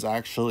definitions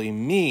actually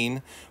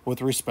mean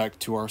with respect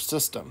to our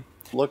system.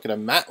 Look at a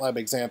MATLAB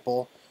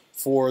example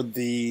for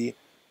the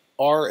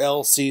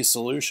RLC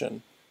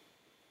solution.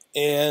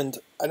 And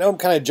I know I'm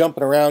kind of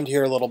jumping around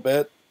here a little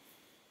bit,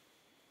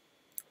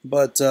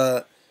 but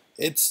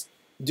it's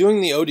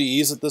doing the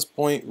ODEs at this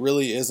point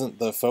really isn't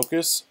the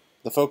focus.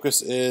 The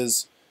focus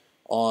is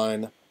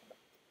on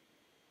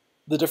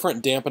the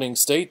different dampening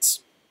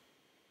states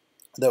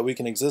that we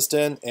can exist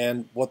in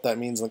and what that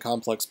means in the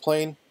complex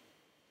plane,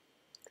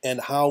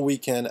 and how we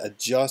can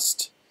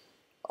adjust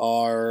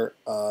our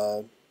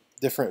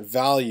different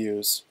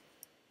values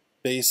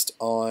based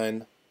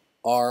on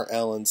R,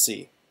 L, and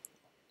C.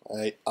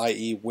 Right?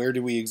 I.e., where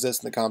do we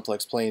exist in the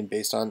complex plane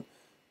based on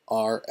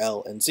R,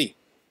 L, and C.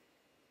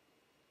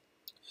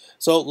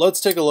 So let's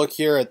take a look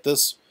here at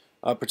this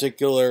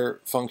particular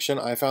function.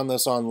 I found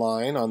this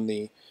online on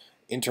the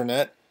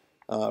internet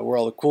where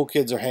all the cool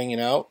kids are hanging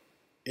out,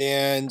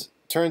 and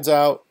turns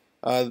out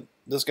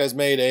this guy's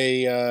made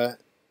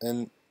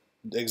and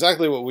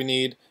exactly what we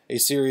need, a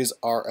series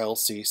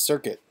RLC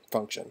circuit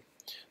function.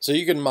 So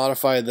you can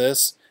modify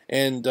this,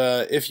 and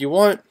if you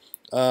want,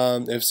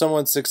 if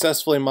someone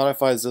successfully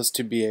modifies this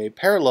to be a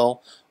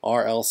parallel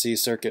RLC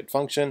circuit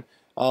function,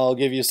 I'll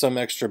give you some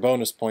extra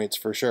bonus points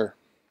for sure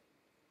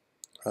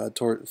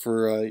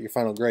for your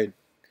final grade.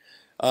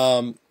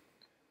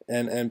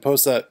 And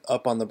post that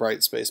up on the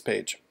Brightspace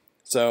page.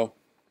 So,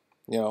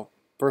 you know,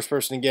 first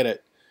person to get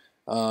it,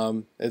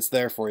 it's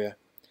there for you.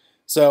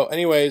 So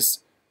anyways,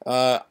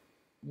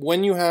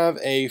 when you have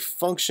a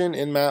function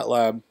in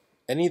MATLAB,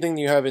 anything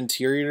you have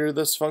interior to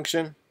this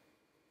function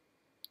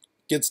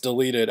gets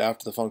deleted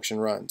after the function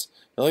runs.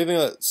 The only thing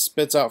that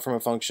spits out from a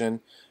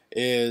function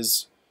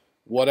is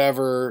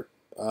whatever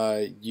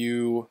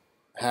you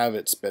have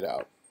it spit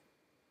out.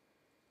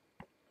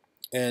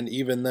 And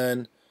even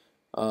then,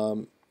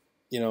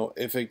 you know,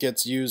 if it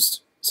gets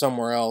used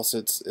somewhere else,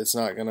 it's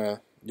not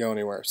gonna go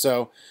anywhere.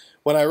 So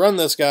when I run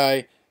this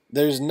guy,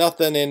 there's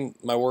nothing in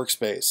my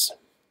workspace.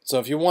 So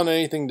if you want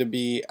anything to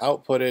be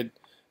outputted,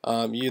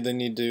 you either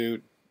need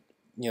to,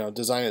 you know,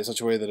 design it in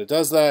such a way that it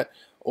does that,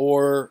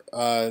 or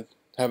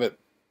have it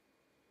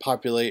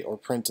populate or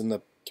print in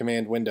the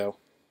command window.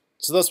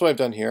 So that's what I've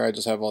done here. I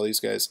just have all these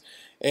guys,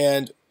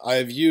 and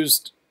I've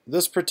used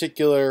this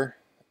particular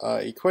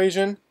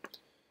equation,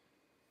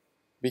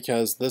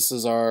 because this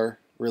is our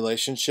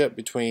relationship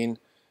between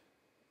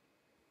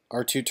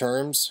our two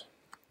terms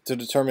to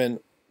determine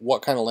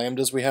what kind of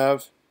lambdas we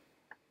have,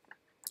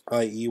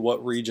 i.e.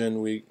 what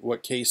region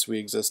what case we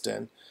exist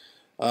in.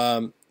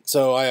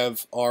 So I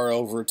have r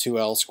over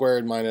 2l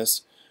squared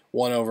minus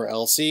 1 over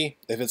LC.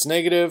 If it's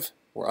negative,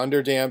 we're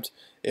underdamped.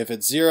 If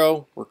it's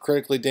 0, we're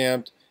critically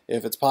damped.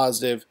 If it's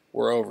positive,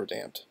 we're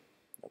overdamped.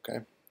 Okay,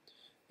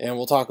 and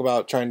we'll talk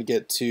about trying to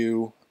get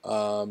to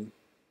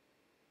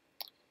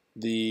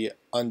the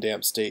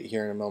undamped state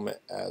here in a moment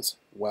as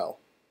well.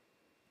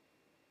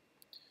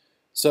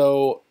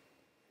 So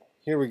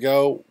here we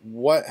go.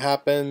 What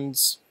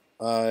happens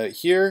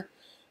here?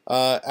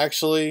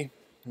 Actually,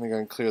 I'm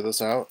going to clear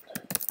this out.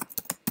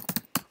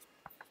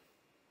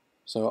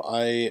 So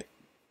I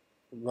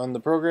run the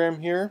program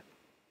here,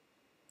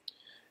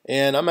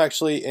 and I'm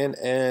actually in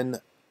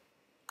an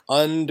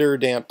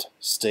underdamped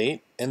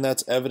state, and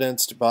that's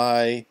evidenced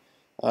by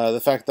the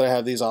fact that I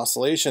have these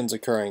oscillations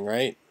occurring,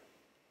 right?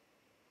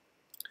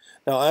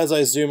 Now, as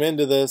I zoom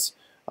into this,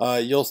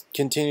 you'll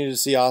continue to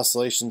see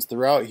oscillations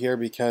throughout here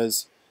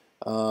because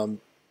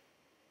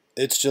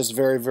it's just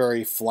very,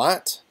 very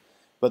flat,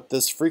 but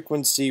this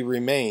frequency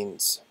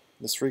remains.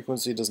 This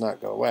frequency does not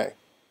go away.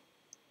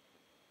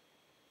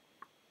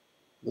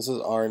 This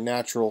is our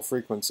natural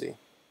frequency.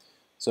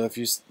 So if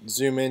you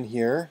zoom in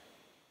here,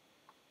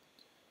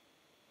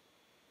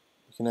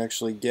 you can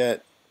actually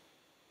get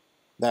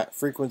that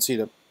frequency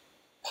to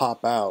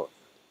pop out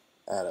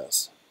at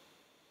us.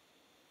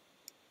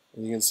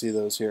 And you can see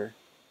those here.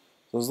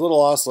 Those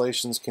little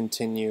oscillations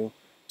continue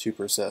to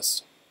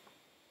persist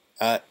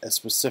at a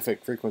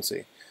specific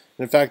frequency.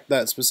 And in fact,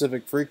 that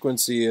specific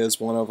frequency is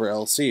 1 over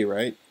LC,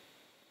 right?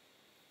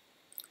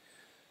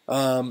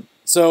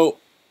 So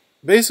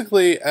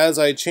basically, as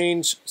I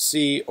change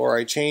C or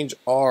I change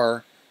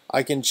R,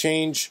 I can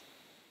change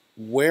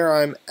where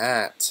I'm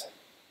at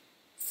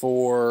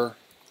for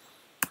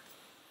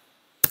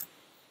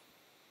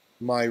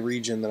my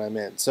region that I'm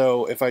in.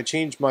 So if I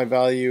change my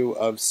value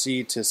of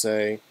C to,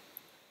 say,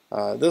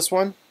 this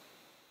one,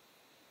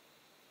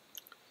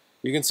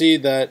 you can see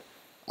that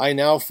I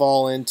now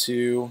fall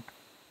into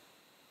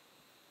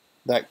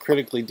that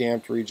critically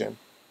damped region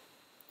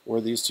where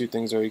these two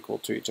things are equal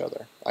to each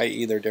other,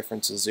 i.e. their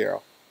difference is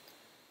 0.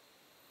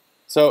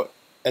 So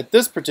at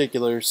this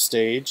particular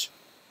stage,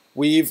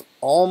 we've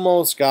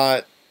almost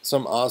got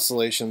some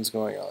oscillations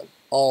going on.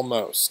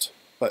 Almost,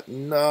 but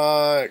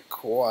not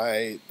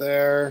quite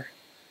there.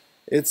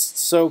 It's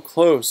so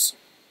close.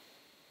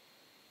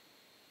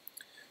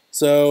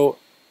 So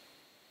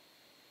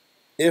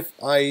if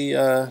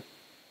I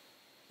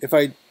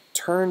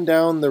turn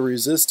down the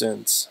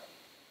resistance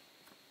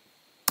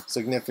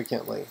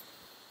significantly,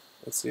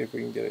 let's see if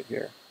we can get it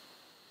here,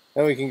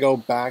 then we can go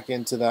back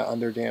into that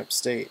underdamped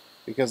state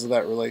because of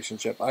that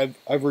relationship.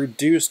 I've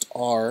reduced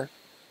R,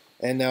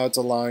 and now it's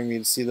allowing me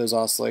to see those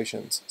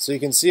oscillations. So you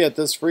can see at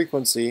this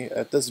frequency,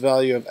 at this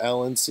value of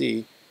L and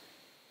C,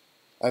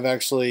 I've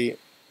actually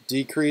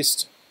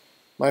decreased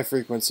my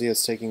frequency.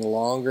 It's taking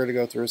longer to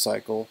go through a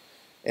cycle,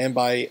 and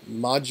by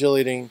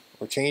modulating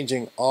or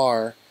changing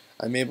R,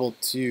 I'm able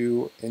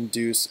to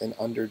induce an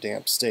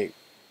underdamped state.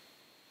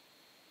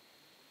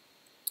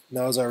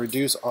 Now as I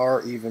reduce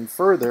R even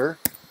further,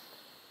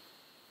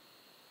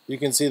 you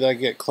can see that I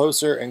get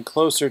closer and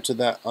closer to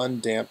that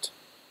undamped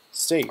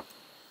state.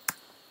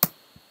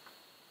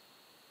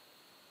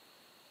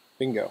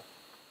 Bingo.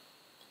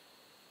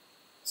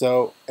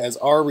 So as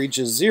R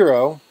reaches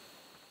 0,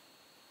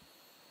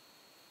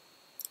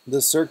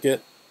 this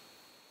circuit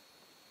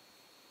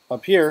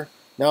up here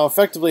now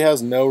effectively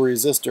has no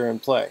resistor in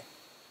play.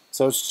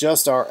 So it's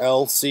just our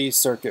LC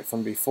circuit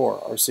from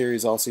before, our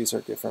series LC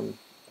circuit from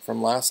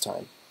last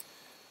time.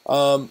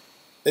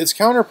 Its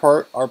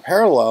counterpart, our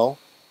parallel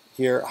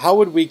here, how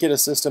would we get a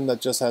system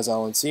that just has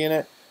L and C in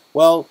it?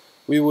 Well,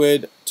 we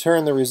would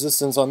turn the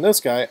resistance on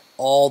this guy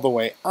all the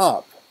way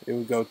up. It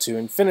would go to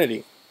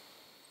infinity.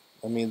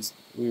 That means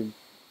we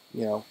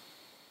would,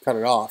 cut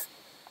it off.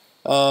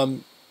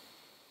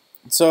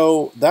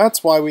 So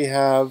that's why we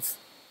have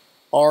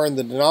R in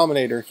the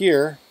denominator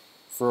here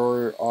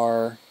for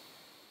our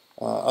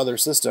other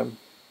system.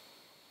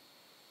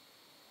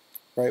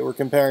 Right? We're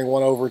comparing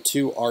 1 over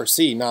 2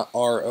 RC, not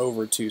R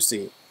over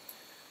 2C.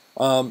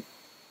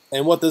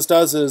 And what this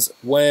does is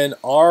when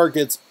R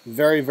gets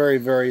very, very,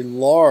 very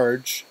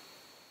large,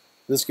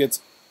 this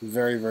gets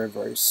very, very,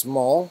 very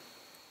small,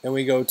 and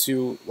we go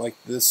to like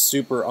this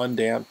super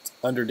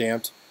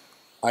underdamped,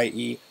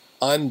 i.e.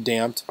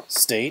 undamped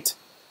state,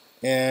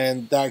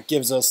 and that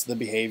gives us the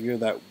behavior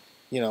that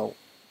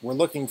we're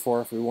looking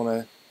for if we want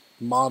to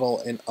model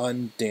an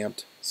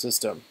undamped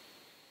system.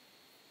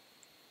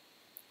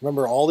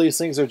 Remember, all these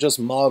things are just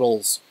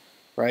models,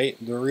 right?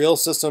 The real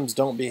systems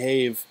don't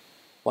behave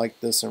like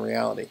this in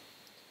reality.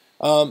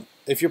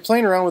 If you're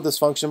playing around with this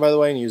function, by the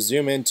way, and you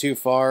zoom in too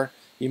far,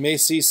 you may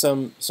see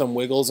some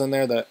wiggles in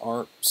there that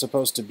aren't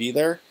supposed to be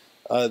there.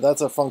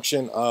 That's a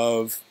function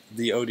of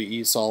the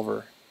ODE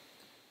solver,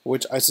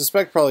 which I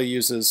suspect probably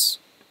uses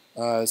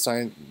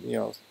sine,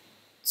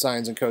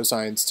 sines and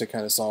cosines to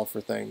kind of solve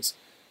for things,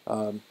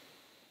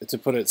 to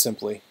put it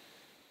simply.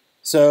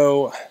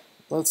 So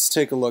let's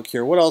take a look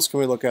here. What else can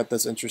we look at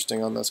that's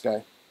interesting on this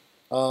guy?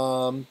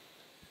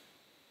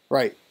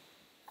 Right,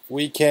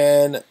 we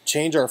can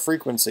change our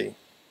frequency.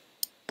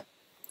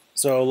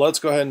 So let's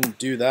go ahead and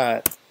do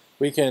that.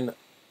 We can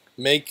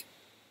make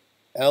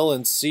L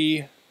and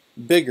C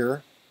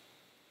bigger.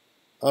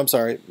 I'm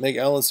sorry, make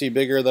L and C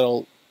bigger.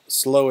 That'll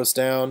slow us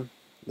down.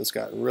 This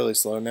got really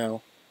slow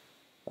now.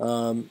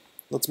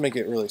 Let's make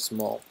it really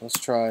small. Let's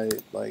try,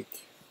 like,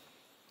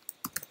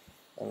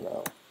 I don't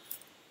know.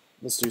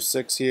 Let's do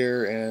 6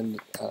 here, and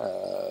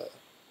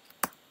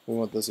we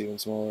want this even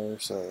smaller,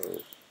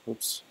 so,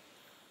 oops.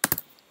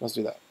 Let's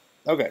do that.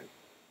 Okay.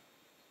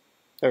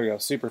 There we go,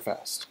 super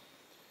fast.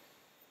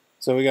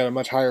 So we got a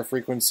much higher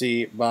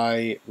frequency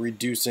by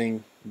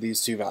reducing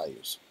these two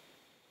values.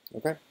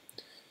 Okay.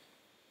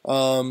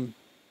 And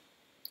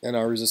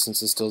our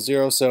resistance is still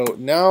 0. So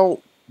now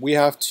we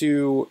have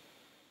to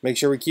make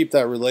sure we keep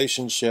that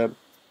relationship,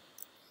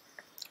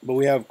 but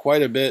we have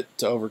quite a bit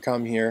to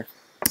overcome here.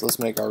 So let's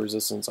make our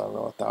resistance, I don't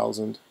know,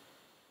 1,000.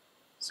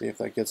 See if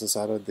that gets us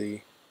out of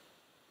the,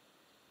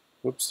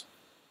 whoops,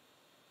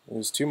 it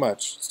was too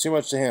much. It's too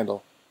much to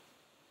handle.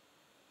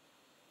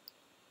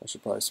 I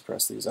should probably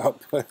suppress these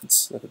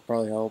outputs. That would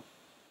probably help.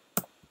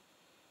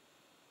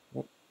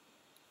 Oh,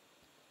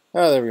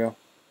 there we go.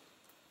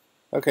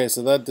 Okay,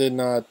 so that did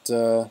not,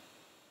 that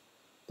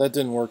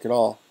didn't work at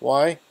all.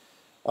 Why?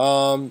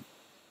 Oh,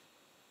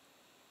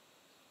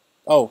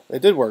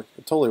 it did work.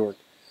 It totally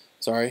worked.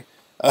 Sorry.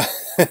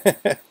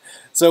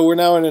 So we're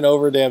now in an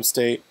overdamped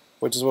state,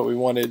 which is what we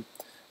wanted.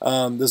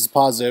 This is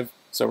positive,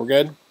 so we're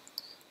good.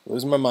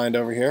 Losing my mind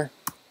over here.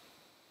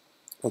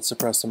 Let's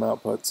suppress some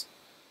outputs.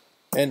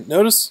 And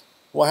notice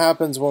what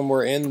happens when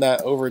we're in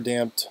that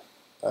overdamped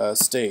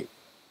state.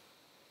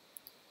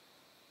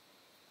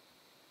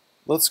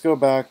 Let's go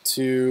back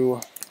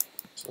to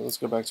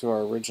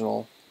our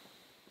original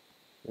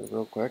here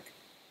real quick.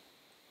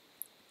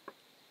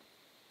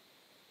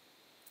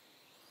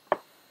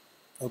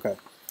 Okay,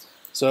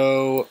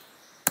 so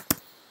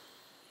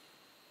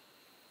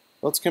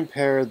let's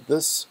compare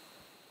this.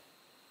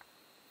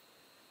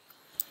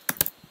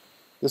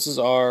 This is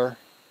our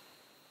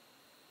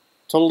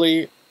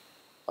totally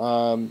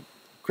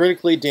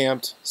critically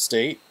damped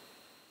state.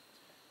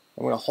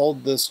 I'm going to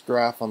hold this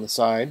graph on the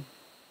side,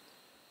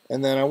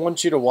 and then I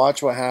want you to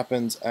watch what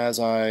happens as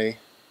I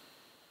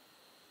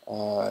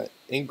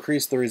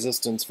increase the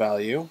resistance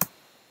value.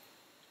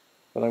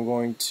 But I'm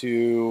going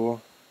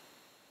to,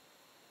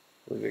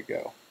 where did it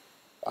go?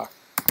 Ah,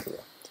 there we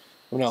go.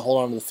 I'm going to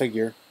hold on to the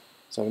figure,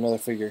 so I have another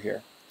figure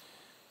here.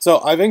 So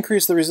I've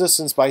increased the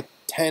resistance by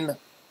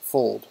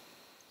 10-fold,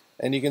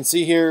 and you can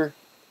see here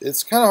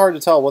it's kind of hard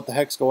to tell what the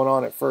heck's going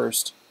on at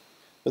first,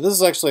 but this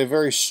is actually a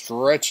very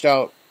stretched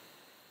out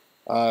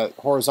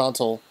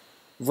horizontal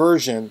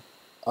version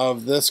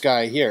of this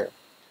guy here.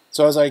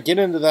 So as I get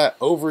into that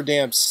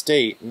overdamped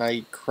state and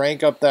I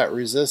crank up that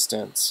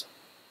resistance,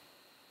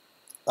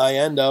 I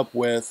end up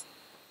with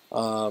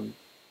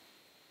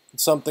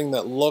something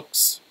that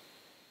looks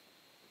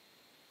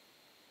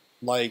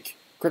like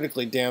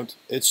critically damped.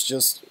 It's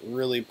just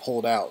really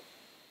pulled out.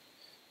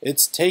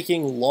 It's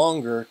taking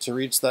longer to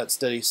reach that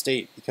steady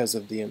state because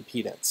of the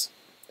impedance,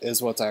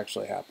 is what's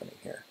actually happening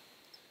here.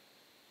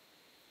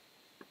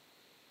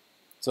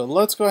 So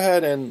let's go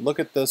ahead and look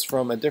at this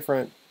from a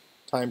different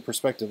time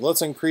perspective.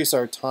 Let's increase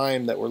our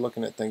time that we're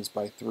looking at things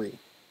by 3.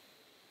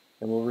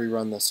 And we'll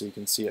rerun this so you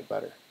can see it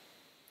better.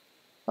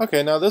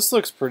 Okay, now this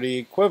looks pretty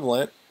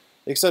equivalent,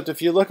 except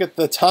if you look at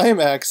the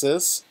time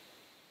axis,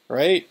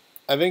 right,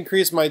 I've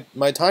increased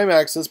my time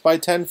axis by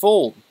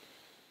 10-fold.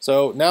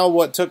 So now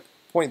what took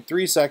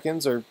 0.3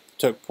 seconds, or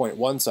took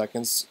 0.1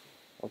 seconds,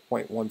 or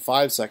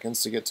 0.15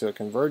 seconds to get to a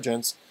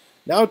convergence,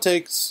 now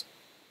takes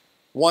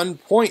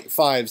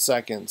 1.5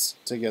 seconds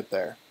to get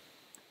there.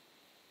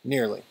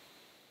 Nearly.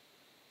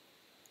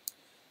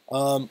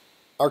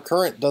 Our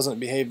current doesn't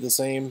behave the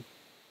same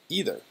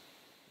either,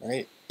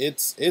 right?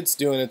 It's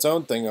doing its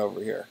own thing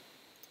over here.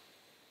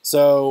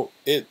 So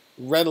it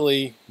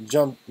readily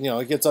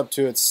it gets up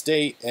to its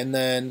state and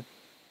then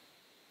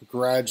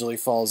gradually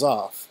falls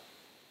off.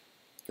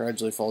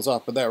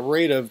 But that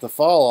rate of the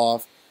fall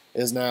off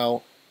is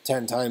now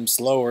 10 times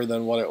slower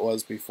than what it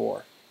was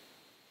before.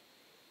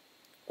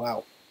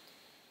 Wow.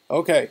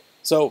 Okay,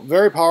 so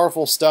very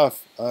powerful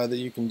stuff that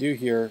you can do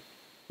here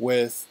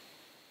with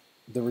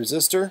the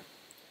resistor.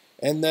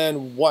 And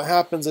then what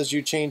happens as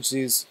you change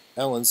these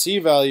L and C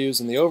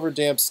values in the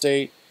overdamped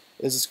state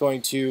is it's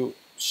going to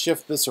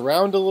shift this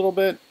around a little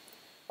bit.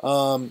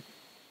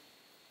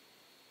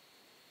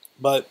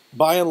 But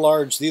by and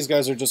large, these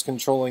guys are just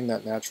controlling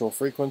that natural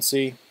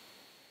frequency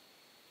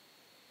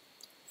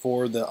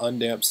for the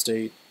undamped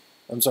state.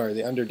 I'm sorry,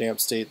 the underdamped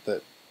state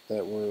that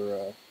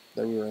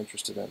we were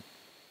interested in.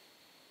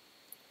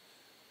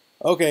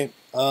 Okay,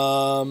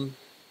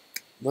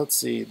 let's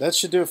see. That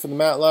should do it for the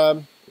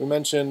MATLAB. We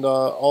mentioned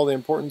all the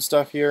important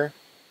stuff here.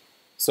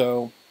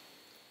 So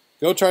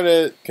go try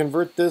to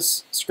convert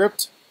this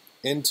script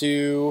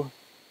into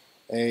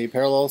a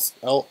parallel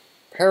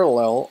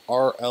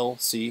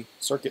RLC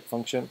circuit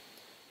function,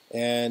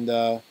 and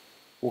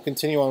we'll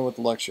continue on with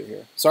the lecture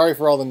here. Sorry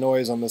for all the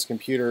noise on this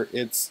computer.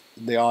 It's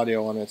the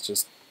audio on it's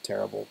just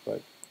terrible,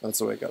 but that's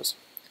the way it goes.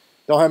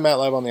 Don't have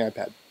MATLAB on the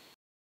iPad.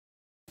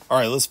 All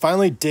right, let's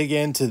finally dig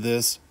into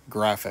this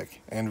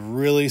graphic and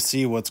really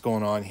see what's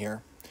going on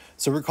here.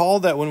 So recall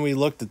that when we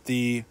looked at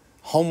the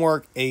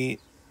homework 8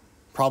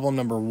 problem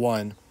number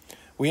 1,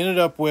 we ended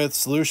up with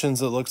solutions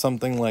that look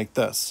something like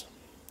this.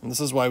 And this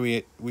is why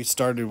we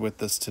started with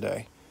this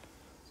today.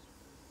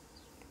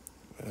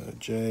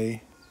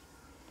 J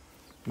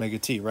omega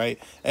t, right?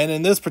 And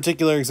in this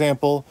particular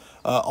example,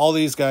 all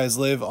these guys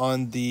live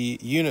on the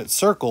unit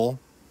circle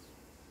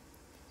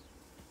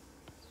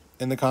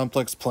in the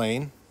complex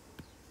plane,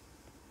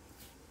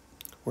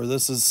 where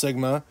this is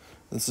sigma,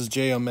 this is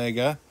j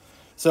omega.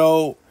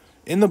 So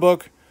in the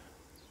book,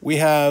 we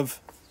have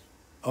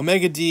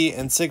omega d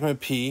and sigma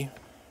p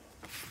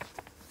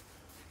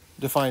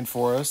defined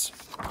for us,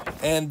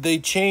 and they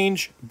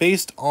change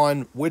based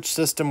on which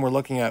system we're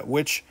looking at,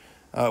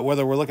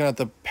 whether we're looking at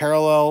the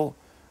parallel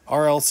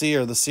RLC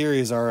or the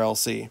series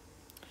RLC.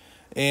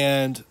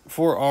 And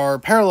for our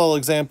parallel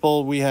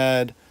example, we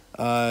had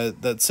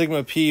that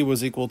sigma p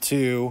was equal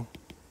to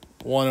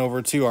 1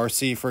 over 2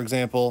 RC, for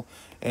example,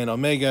 and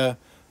omega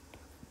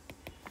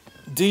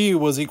d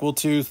was equal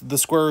to the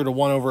square root of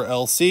 1 over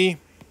LC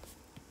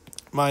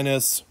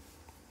minus,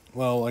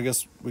 well, I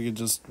guess we could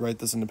just write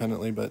this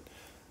independently, but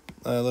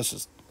let's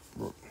just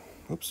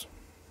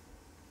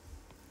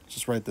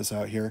write this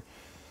out here.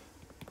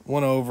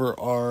 1 over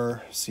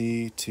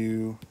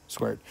RC2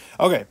 squared.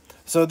 Okay,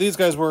 so these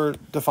guys were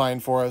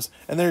defined for us,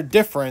 and they're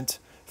different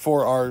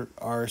for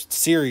our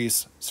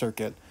series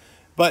circuit.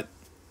 But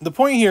the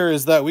point here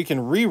is that we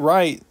can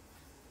rewrite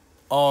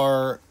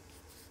our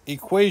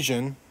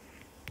equation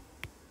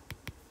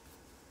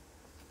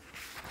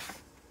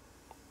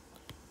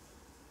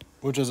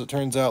which, as it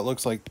turns out,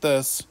 looks like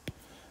this,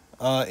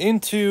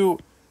 into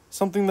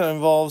something that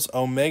involves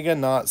omega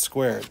naught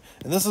squared.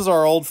 And this is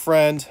our old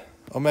friend,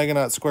 omega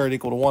naught squared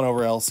equal to 1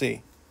 over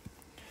LC.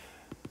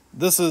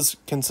 This is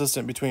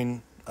consistent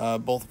between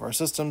both of our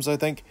systems, I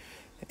think.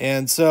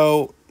 And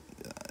so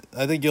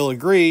I think you'll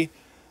agree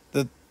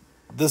that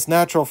this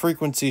natural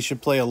frequency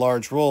should play a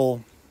large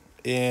role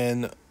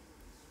in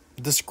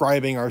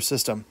describing our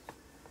system.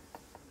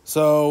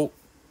 So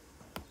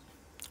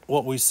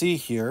what we see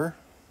here,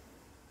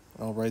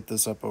 I'll write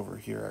this up over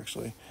here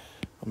actually,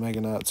 omega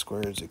naught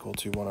squared is equal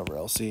to 1 over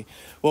LC.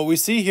 What we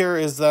see here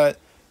is that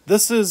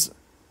this is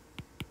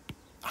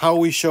how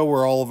we show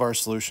where all of our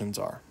solutions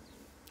are.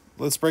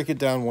 Let's break it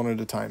down one at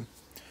a time.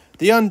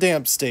 The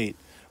undamped state,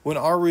 when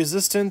our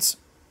resistance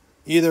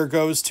either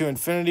goes to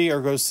infinity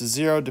or goes to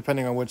 0,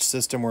 depending on which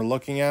system we're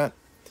looking at.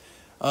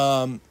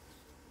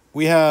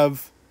 We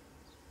have,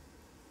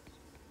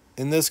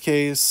 in this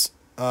case,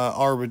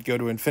 R would go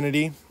to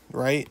infinity,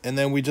 right? And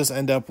then we just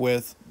end up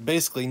with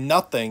basically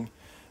nothing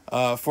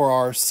for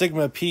our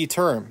sigma p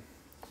term.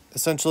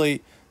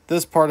 Essentially,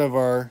 this part of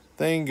our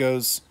thing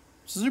goes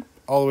zoop,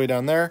 all the way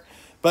down there.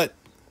 But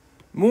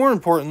more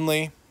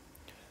importantly,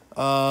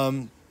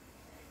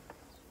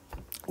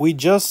 we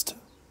just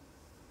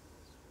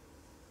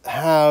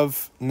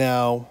have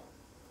now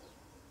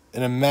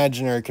an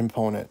imaginary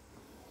component.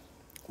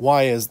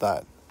 Why is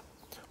that?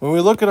 When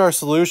we look at our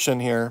solution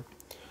here,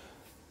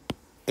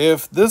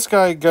 if this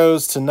guy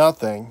goes to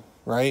nothing,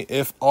 right,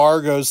 if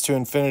R goes to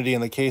infinity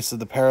in the case of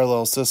the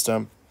parallel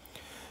system,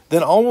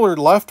 then all we're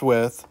left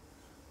with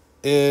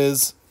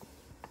is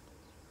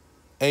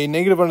a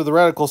negative under the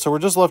radical, so we're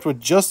just left with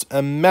just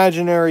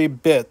imaginary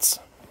bits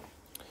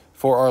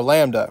for our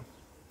lambda.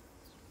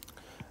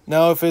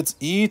 Now, if it's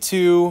e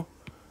to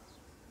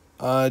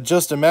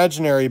just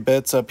imaginary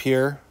bits up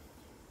here,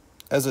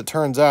 as it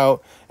turns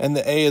out, and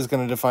the A is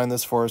going to define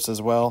this for us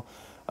as well,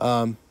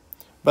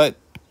 but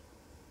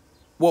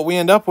what we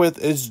end up with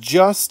is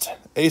just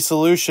a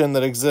solution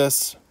that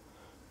exists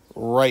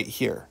right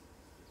here.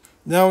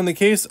 Now, in the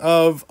case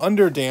of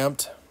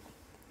underdamped,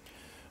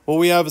 what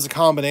we have is a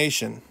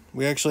combination.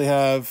 We actually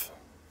have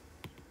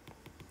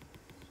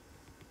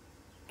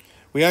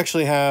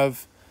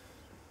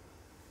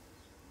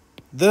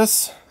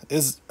this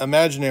is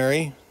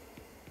imaginary,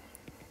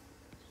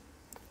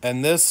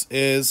 and this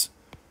is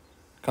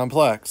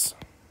complex,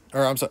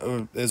 or I'm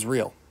sorry, is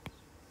real.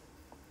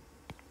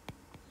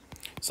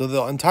 So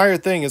the entire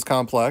thing is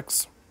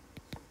complex.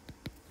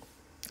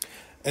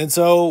 And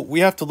so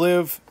we have to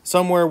live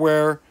somewhere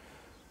where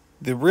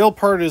the real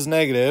part is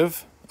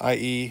negative,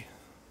 i.e.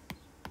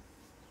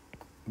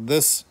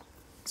 this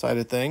side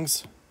of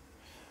things,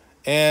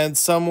 and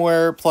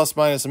somewhere plus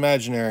minus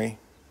imaginary.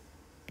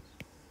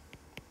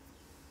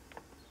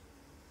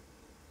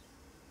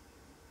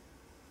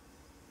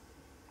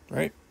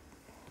 Right?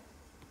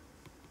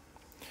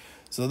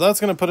 So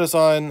that's going to put us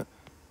on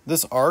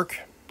this arc.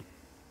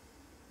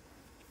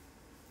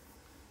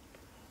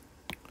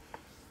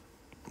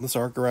 This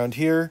arc around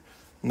here,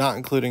 not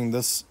including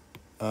this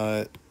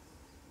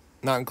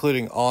not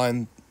including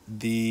on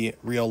the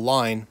real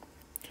line.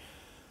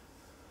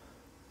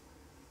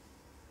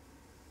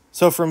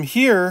 So from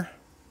here,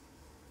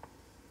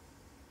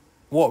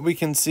 what we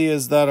can see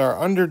is that our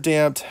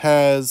underdamped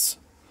has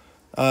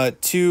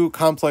two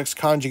complex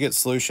conjugate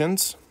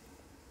solutions,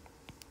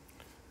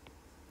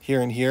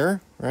 here and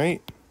here,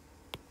 right?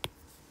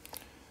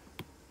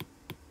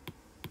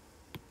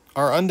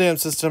 Our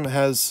undamped system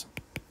has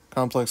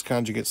complex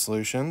conjugate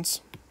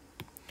solutions.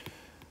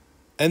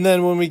 And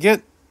then when we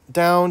get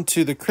down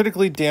to the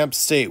critically damped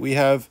state, we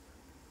have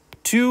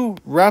two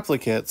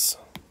replicates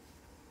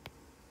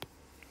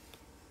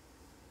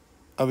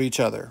of each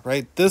other,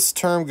 right? This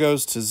term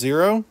goes to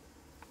 0,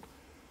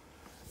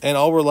 and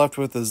all we're left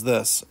with is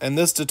this. And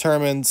this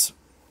determines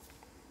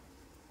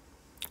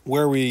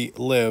where we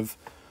live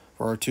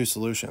for our two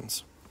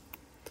solutions.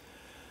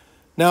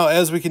 Now,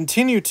 as we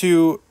continue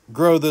to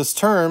grow this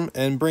term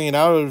and bring it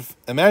out of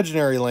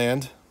imaginary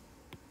land,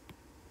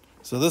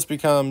 so this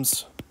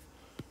becomes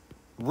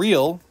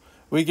real,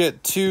 we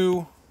get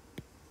two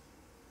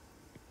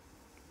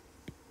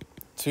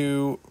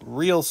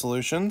real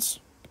solutions.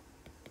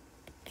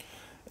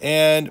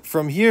 And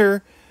from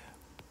here,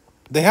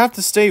 they have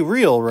to stay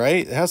real,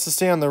 right? It has to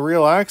stay on the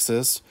real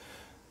axis.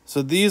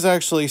 So these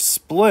actually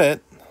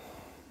split.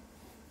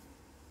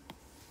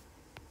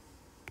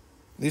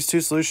 These two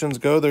solutions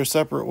go their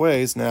separate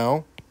ways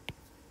now,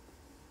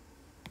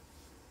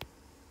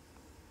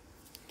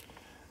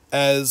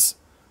 as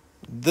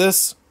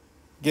this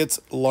gets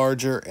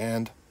larger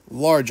and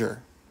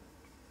larger.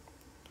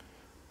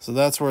 So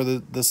that's where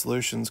the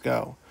solutions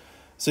go.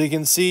 So you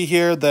can see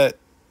here that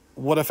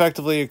what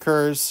effectively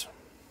occurs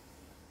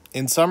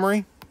in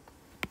summary.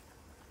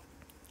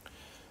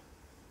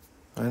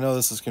 I know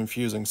this is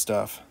confusing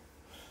stuff.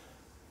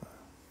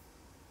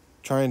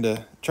 Trying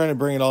to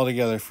bring it all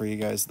together for you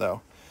guys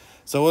though.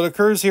 So what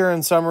occurs here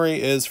in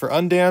summary is for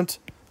undamped,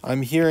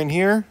 I'm here and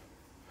here.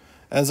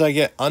 As I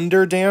get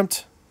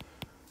underdamped,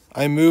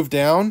 I move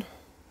down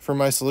for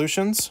my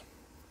solutions.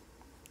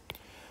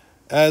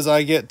 As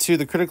I get to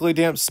the critically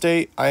damped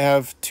state, I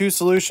have two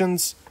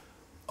solutions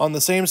on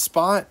the same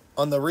spot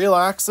on the real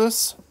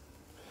axis.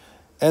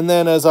 And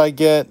then as I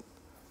get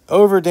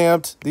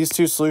overdamped, these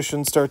two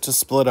solutions start to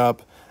split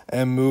up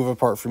and move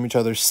apart from each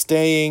other,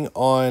 staying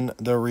on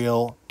the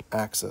real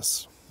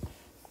axis.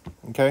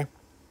 Okay?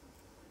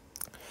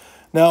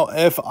 Now,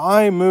 if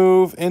I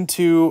move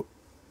into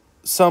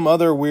some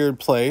other weird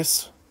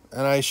place,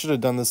 and I should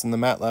have done this in the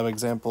MATLAB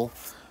example.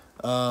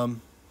 I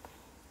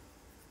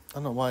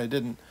don't know why I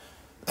didn't.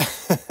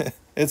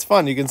 It's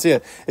fun. You can see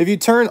it. If you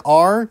turn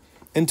R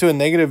into a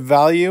negative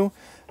value,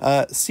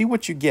 see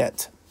what you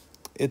get.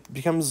 It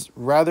becomes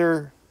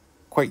rather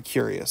quite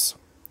curious.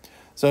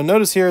 So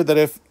notice here that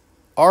if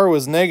R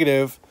was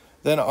negative,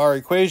 then our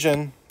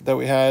equation that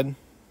we had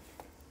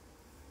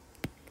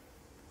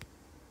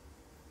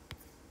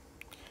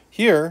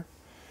here,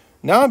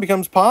 now it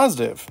becomes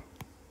positive.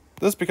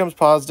 This becomes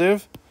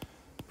positive.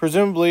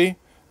 Presumably,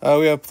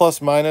 we have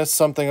plus minus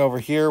something over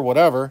here,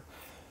 whatever.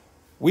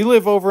 We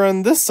live over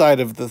on this side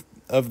of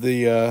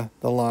the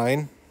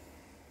line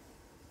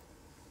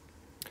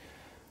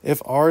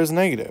if R is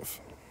negative.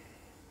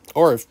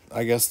 Or if,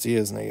 I guess, C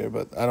is negative,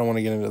 but I don't want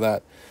to get into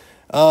that.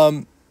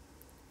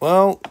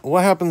 Well,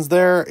 what happens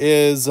there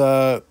is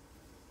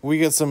we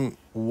get some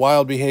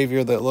wild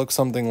behavior that looks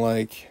something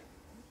like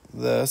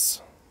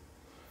this,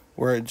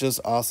 where it just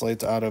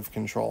oscillates out of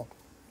control.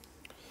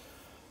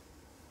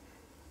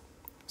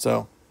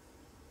 So,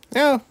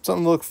 yeah,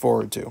 something to look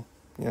forward to.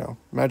 You know,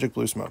 magic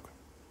blue smoke.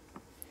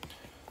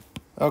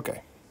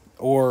 Okay.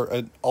 Or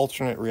an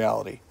alternate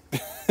reality,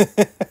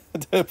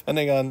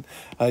 depending on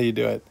how you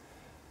do it.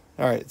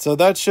 All right, so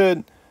that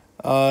should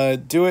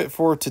do it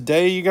for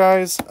today, you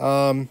guys.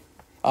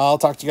 I'll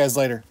talk to you guys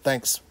later.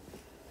 Thanks.